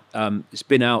now. It's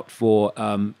been out for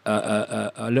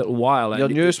a little while. Your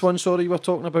newest one, sorry, you were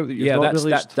talking about that you've not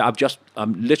released?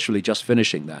 I'm literally just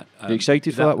finishing that. You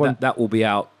excited for that one? That will be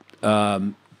out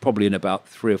probably in about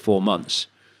 3 or 4 months.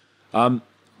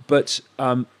 But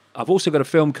I've also got a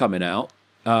film coming out,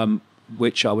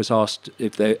 which I was asked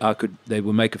if they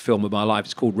would make a film of my life.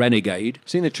 It's called Renegade.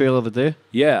 Seen the trailer the other day.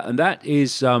 Yeah, and that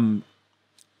is.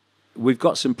 We've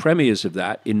got some premieres of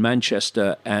that in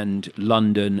Manchester and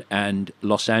London and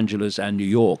Los Angeles and New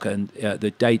York, and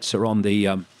the dates are on the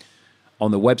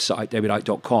website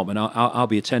davidicke.com, and I'll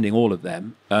be attending all of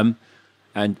them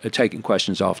and taking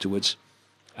questions afterwards.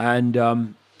 And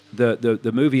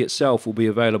the movie itself will be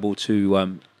available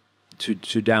to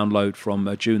download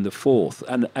from June the 4th,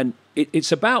 and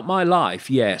it's about my life,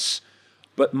 yes,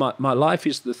 but my life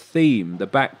is the theme, the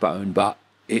backbone, but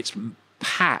it's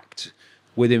packed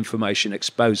with information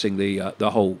exposing the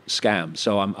whole scam.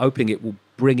 So I'm hoping it will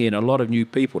bring in a lot of new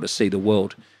people to see the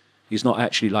world is not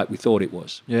actually like we thought it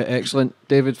was. Yeah, excellent.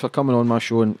 David, for coming on my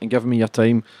show and giving me your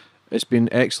time. It's been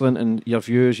excellent, and your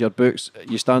views, your books,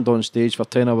 you stand on stage for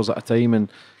 10 hours at a time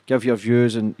and give your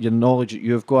views and your knowledge that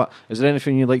you've got. Is there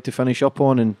anything you'd like to finish up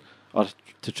on, and or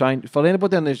to try and, for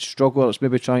anybody in the struggle that's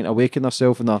maybe trying to awaken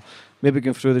themselves and they're maybe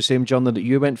going through the same journey that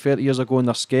you went 30 years ago and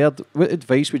they're scared, what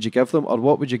advice would you give them, or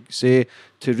what would you say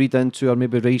to read into or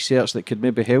maybe research that could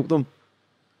maybe help them?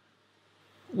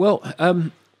 Well,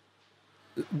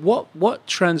 what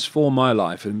transformed my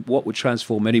life and what would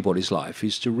transform anybody's life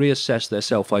is to reassess their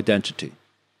self-identity.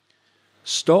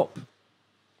 Stop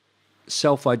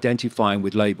self-identifying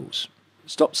with labels.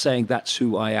 Stop saying that's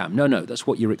who I am. No, that's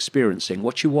what you're experiencing.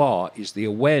 What you are is the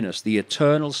awareness, the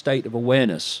eternal state of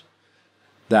awareness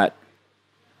that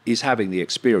is having the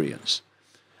experience.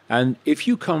 And if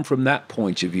you come from that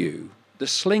point of view, the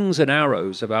slings and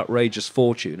arrows of outrageous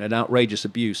fortune and outrageous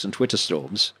abuse and Twitter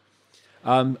storms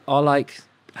are like,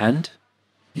 and?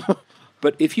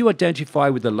 But if you identify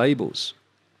with the labels,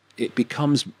 it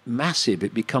becomes massive,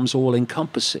 it becomes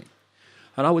all-encompassing.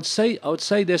 And I would say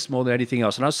this more than anything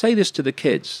else, and I'll say this to the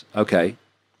kids, okay?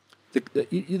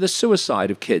 The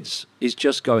suicide of kids is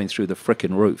just going through the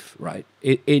frickin' roof, right?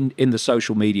 In the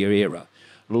social media era.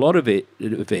 A lot of it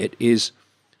is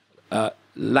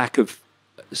lack of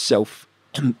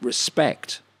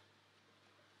self-respect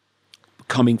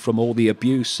coming from all the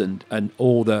abuse and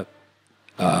all the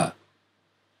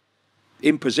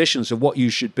impositions of what you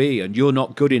should be, and you're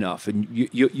not good enough, and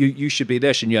you should be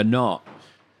this, and you're not.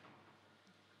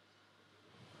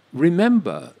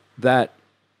 Remember that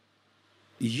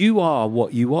you are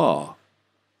what you are,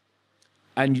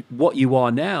 and what you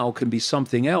are now can be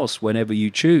something else whenever you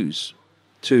choose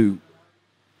to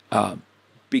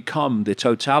become the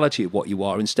totality of what you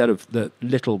are instead of the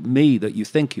little me that you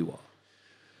think you are.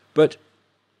 But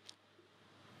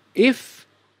if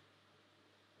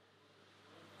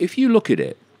you look at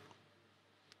it,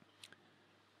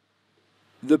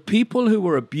 the people who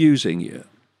are abusing you,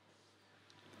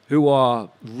 who are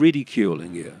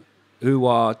ridiculing you, who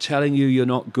are telling you you're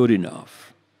not good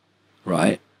enough,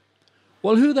 right?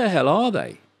 Well, who the hell are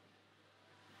they?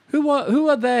 Who are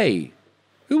they?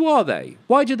 Who are they?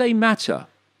 Why do they matter?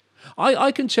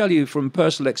 I can tell you from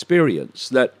personal experience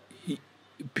that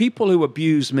people who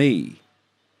abused me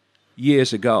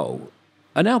years ago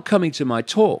are now coming to my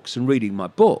talks and reading my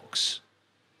books.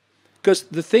 Because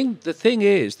the thing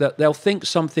is that they'll think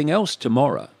something else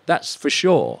tomorrow. That's for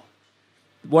sure.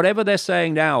 Whatever they're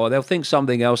saying now, they'll think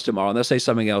something else tomorrow, and they'll say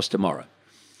something else tomorrow.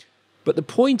 But the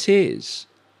point is,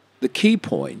 the key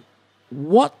point,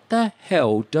 what the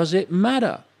hell does it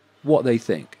matter what they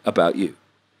think about you?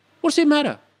 What does it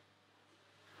matter?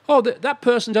 Oh, that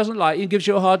person doesn't like you, gives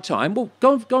you a hard time. Well,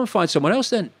 go and find someone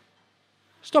else then.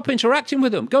 Stop interacting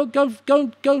with them. Go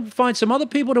find some other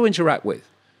people to interact with.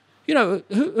 You know,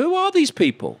 who are these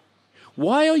people?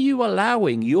 Why are you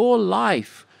allowing your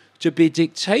life to be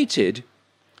dictated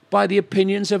by the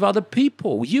opinions of other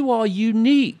people? You are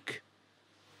unique.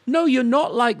 No, you're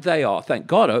not like they are, thank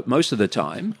God, most of the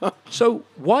time. So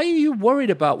why are you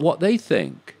worried about what they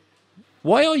think?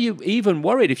 Why are you even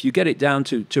worried, if you get it down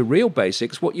to real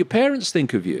basics, what your parents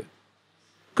think of you?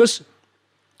 Because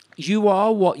you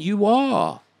are what you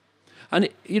are. And,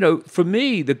 you know, for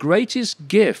me, the greatest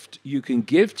gift you can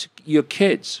give to your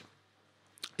kids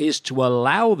is to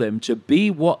allow them to be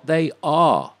what they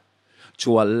are,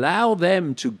 to allow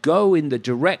them to go in the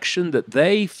direction that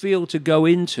they feel to go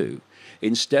into,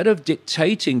 instead of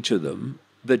dictating to them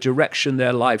the direction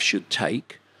their life should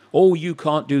take. Oh, you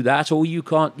can't do that, or you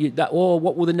can't do that, or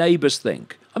what will the neighbors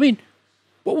think? I mean,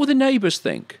 what will the neighbors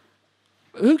think?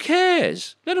 Who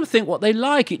cares? Let them think what they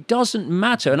like. It doesn't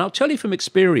matter. And I'll tell you from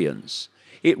experience,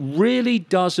 it really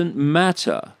doesn't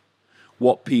matter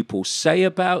what people say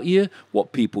about you,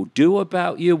 what people do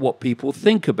about you, what people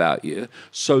think about you,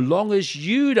 so long as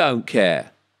you don't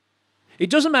care. It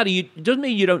doesn't matter. It doesn't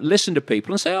mean you don't listen to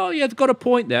people and say, oh, yeah, they've got a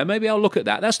point there. Maybe I'll look at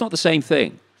that. That's not the same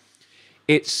thing.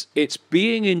 It's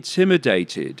being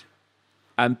intimidated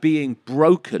and being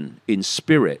broken in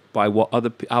spirit by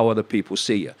how other people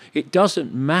see you. It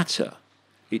doesn't matter.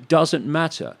 It doesn't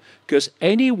matter. Because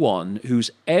anyone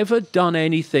who's ever done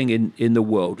anything in the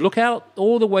world, look out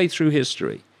all the way through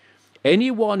history,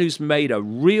 anyone who's made a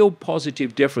real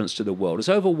positive difference to the world has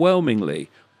overwhelmingly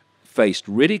faced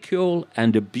ridicule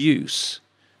and abuse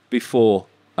before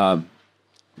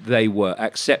they were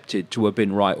accepted to have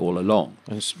been right all along.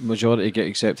 And majority get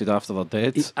accepted after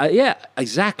they're dead. Yeah,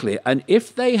 exactly. And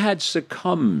if they had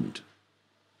succumbed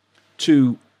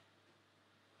to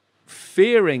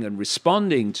fearing and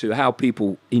responding to how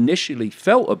people initially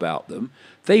felt about them,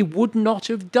 they would not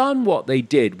have done what they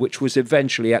did, which was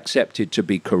eventually accepted to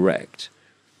be correct.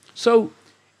 So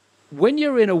when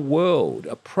you're in a world,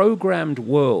 a programmed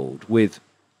world with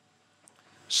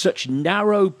such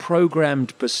narrow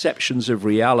programmed perceptions of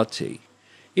reality,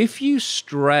 if you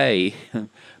stray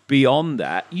beyond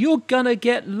that, you're going to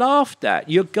get laughed at.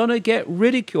 You're going to get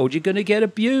ridiculed. You're going to get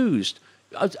abused.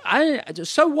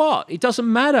 So what? It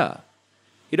doesn't matter.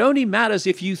 It only matters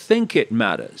if you think it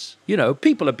matters. You know,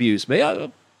 people abuse me.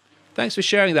 Thanks for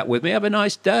sharing that with me. Have a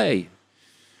nice day.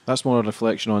 That's more a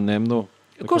reflection on them, though.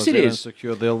 Of course it is.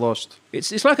 Insecure, they're lost.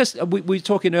 It's like we were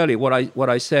talking earlier. What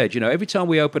I said. You know, every time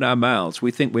we open our mouths,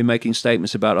 we think we're making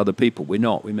statements about other people. We're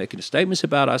not. We're making statements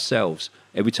about ourselves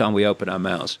every time we open our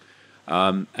mouths.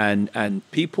 And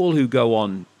people who go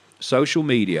on social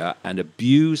media and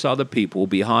abuse other people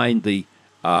behind the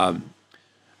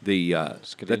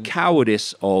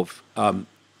cowardice of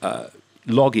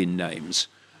login names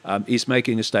is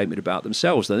making a statement about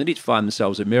themselves. Then they need to find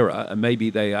themselves a mirror, and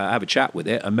maybe they have a chat with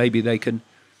it, and maybe they can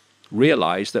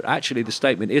realize that actually the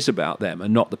statement is about them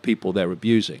and not the people they're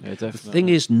abusing. Yeah, the thing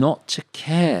is not to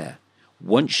care.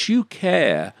 Once you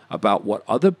care about what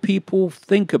other people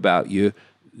think about you,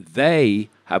 they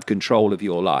have control of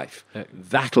your life.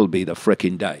 That'll be the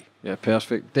frickin' day. Yeah,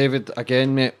 perfect. David,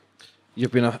 again, mate,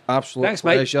 you've been an absolute Thanks,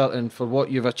 mate. pleasure, and for what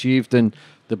you've achieved and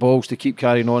the balls to keep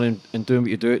carrying on and doing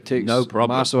what you do, it takes No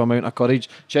problem. a massive amount of courage.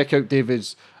 Check out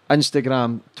David's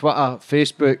Instagram, Twitter,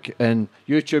 Facebook and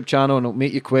YouTube channel, and it'll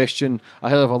make you question a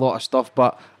hell of a lot of stuff.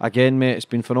 But again, mate, it's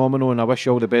been phenomenal, and I wish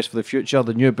you all the best for the future.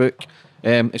 The new book,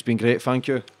 it's been great. Thank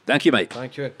you. Thank you, mate.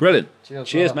 Thank you. Brilliant. Cheers,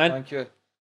 Cheers, brother. man. Thank you.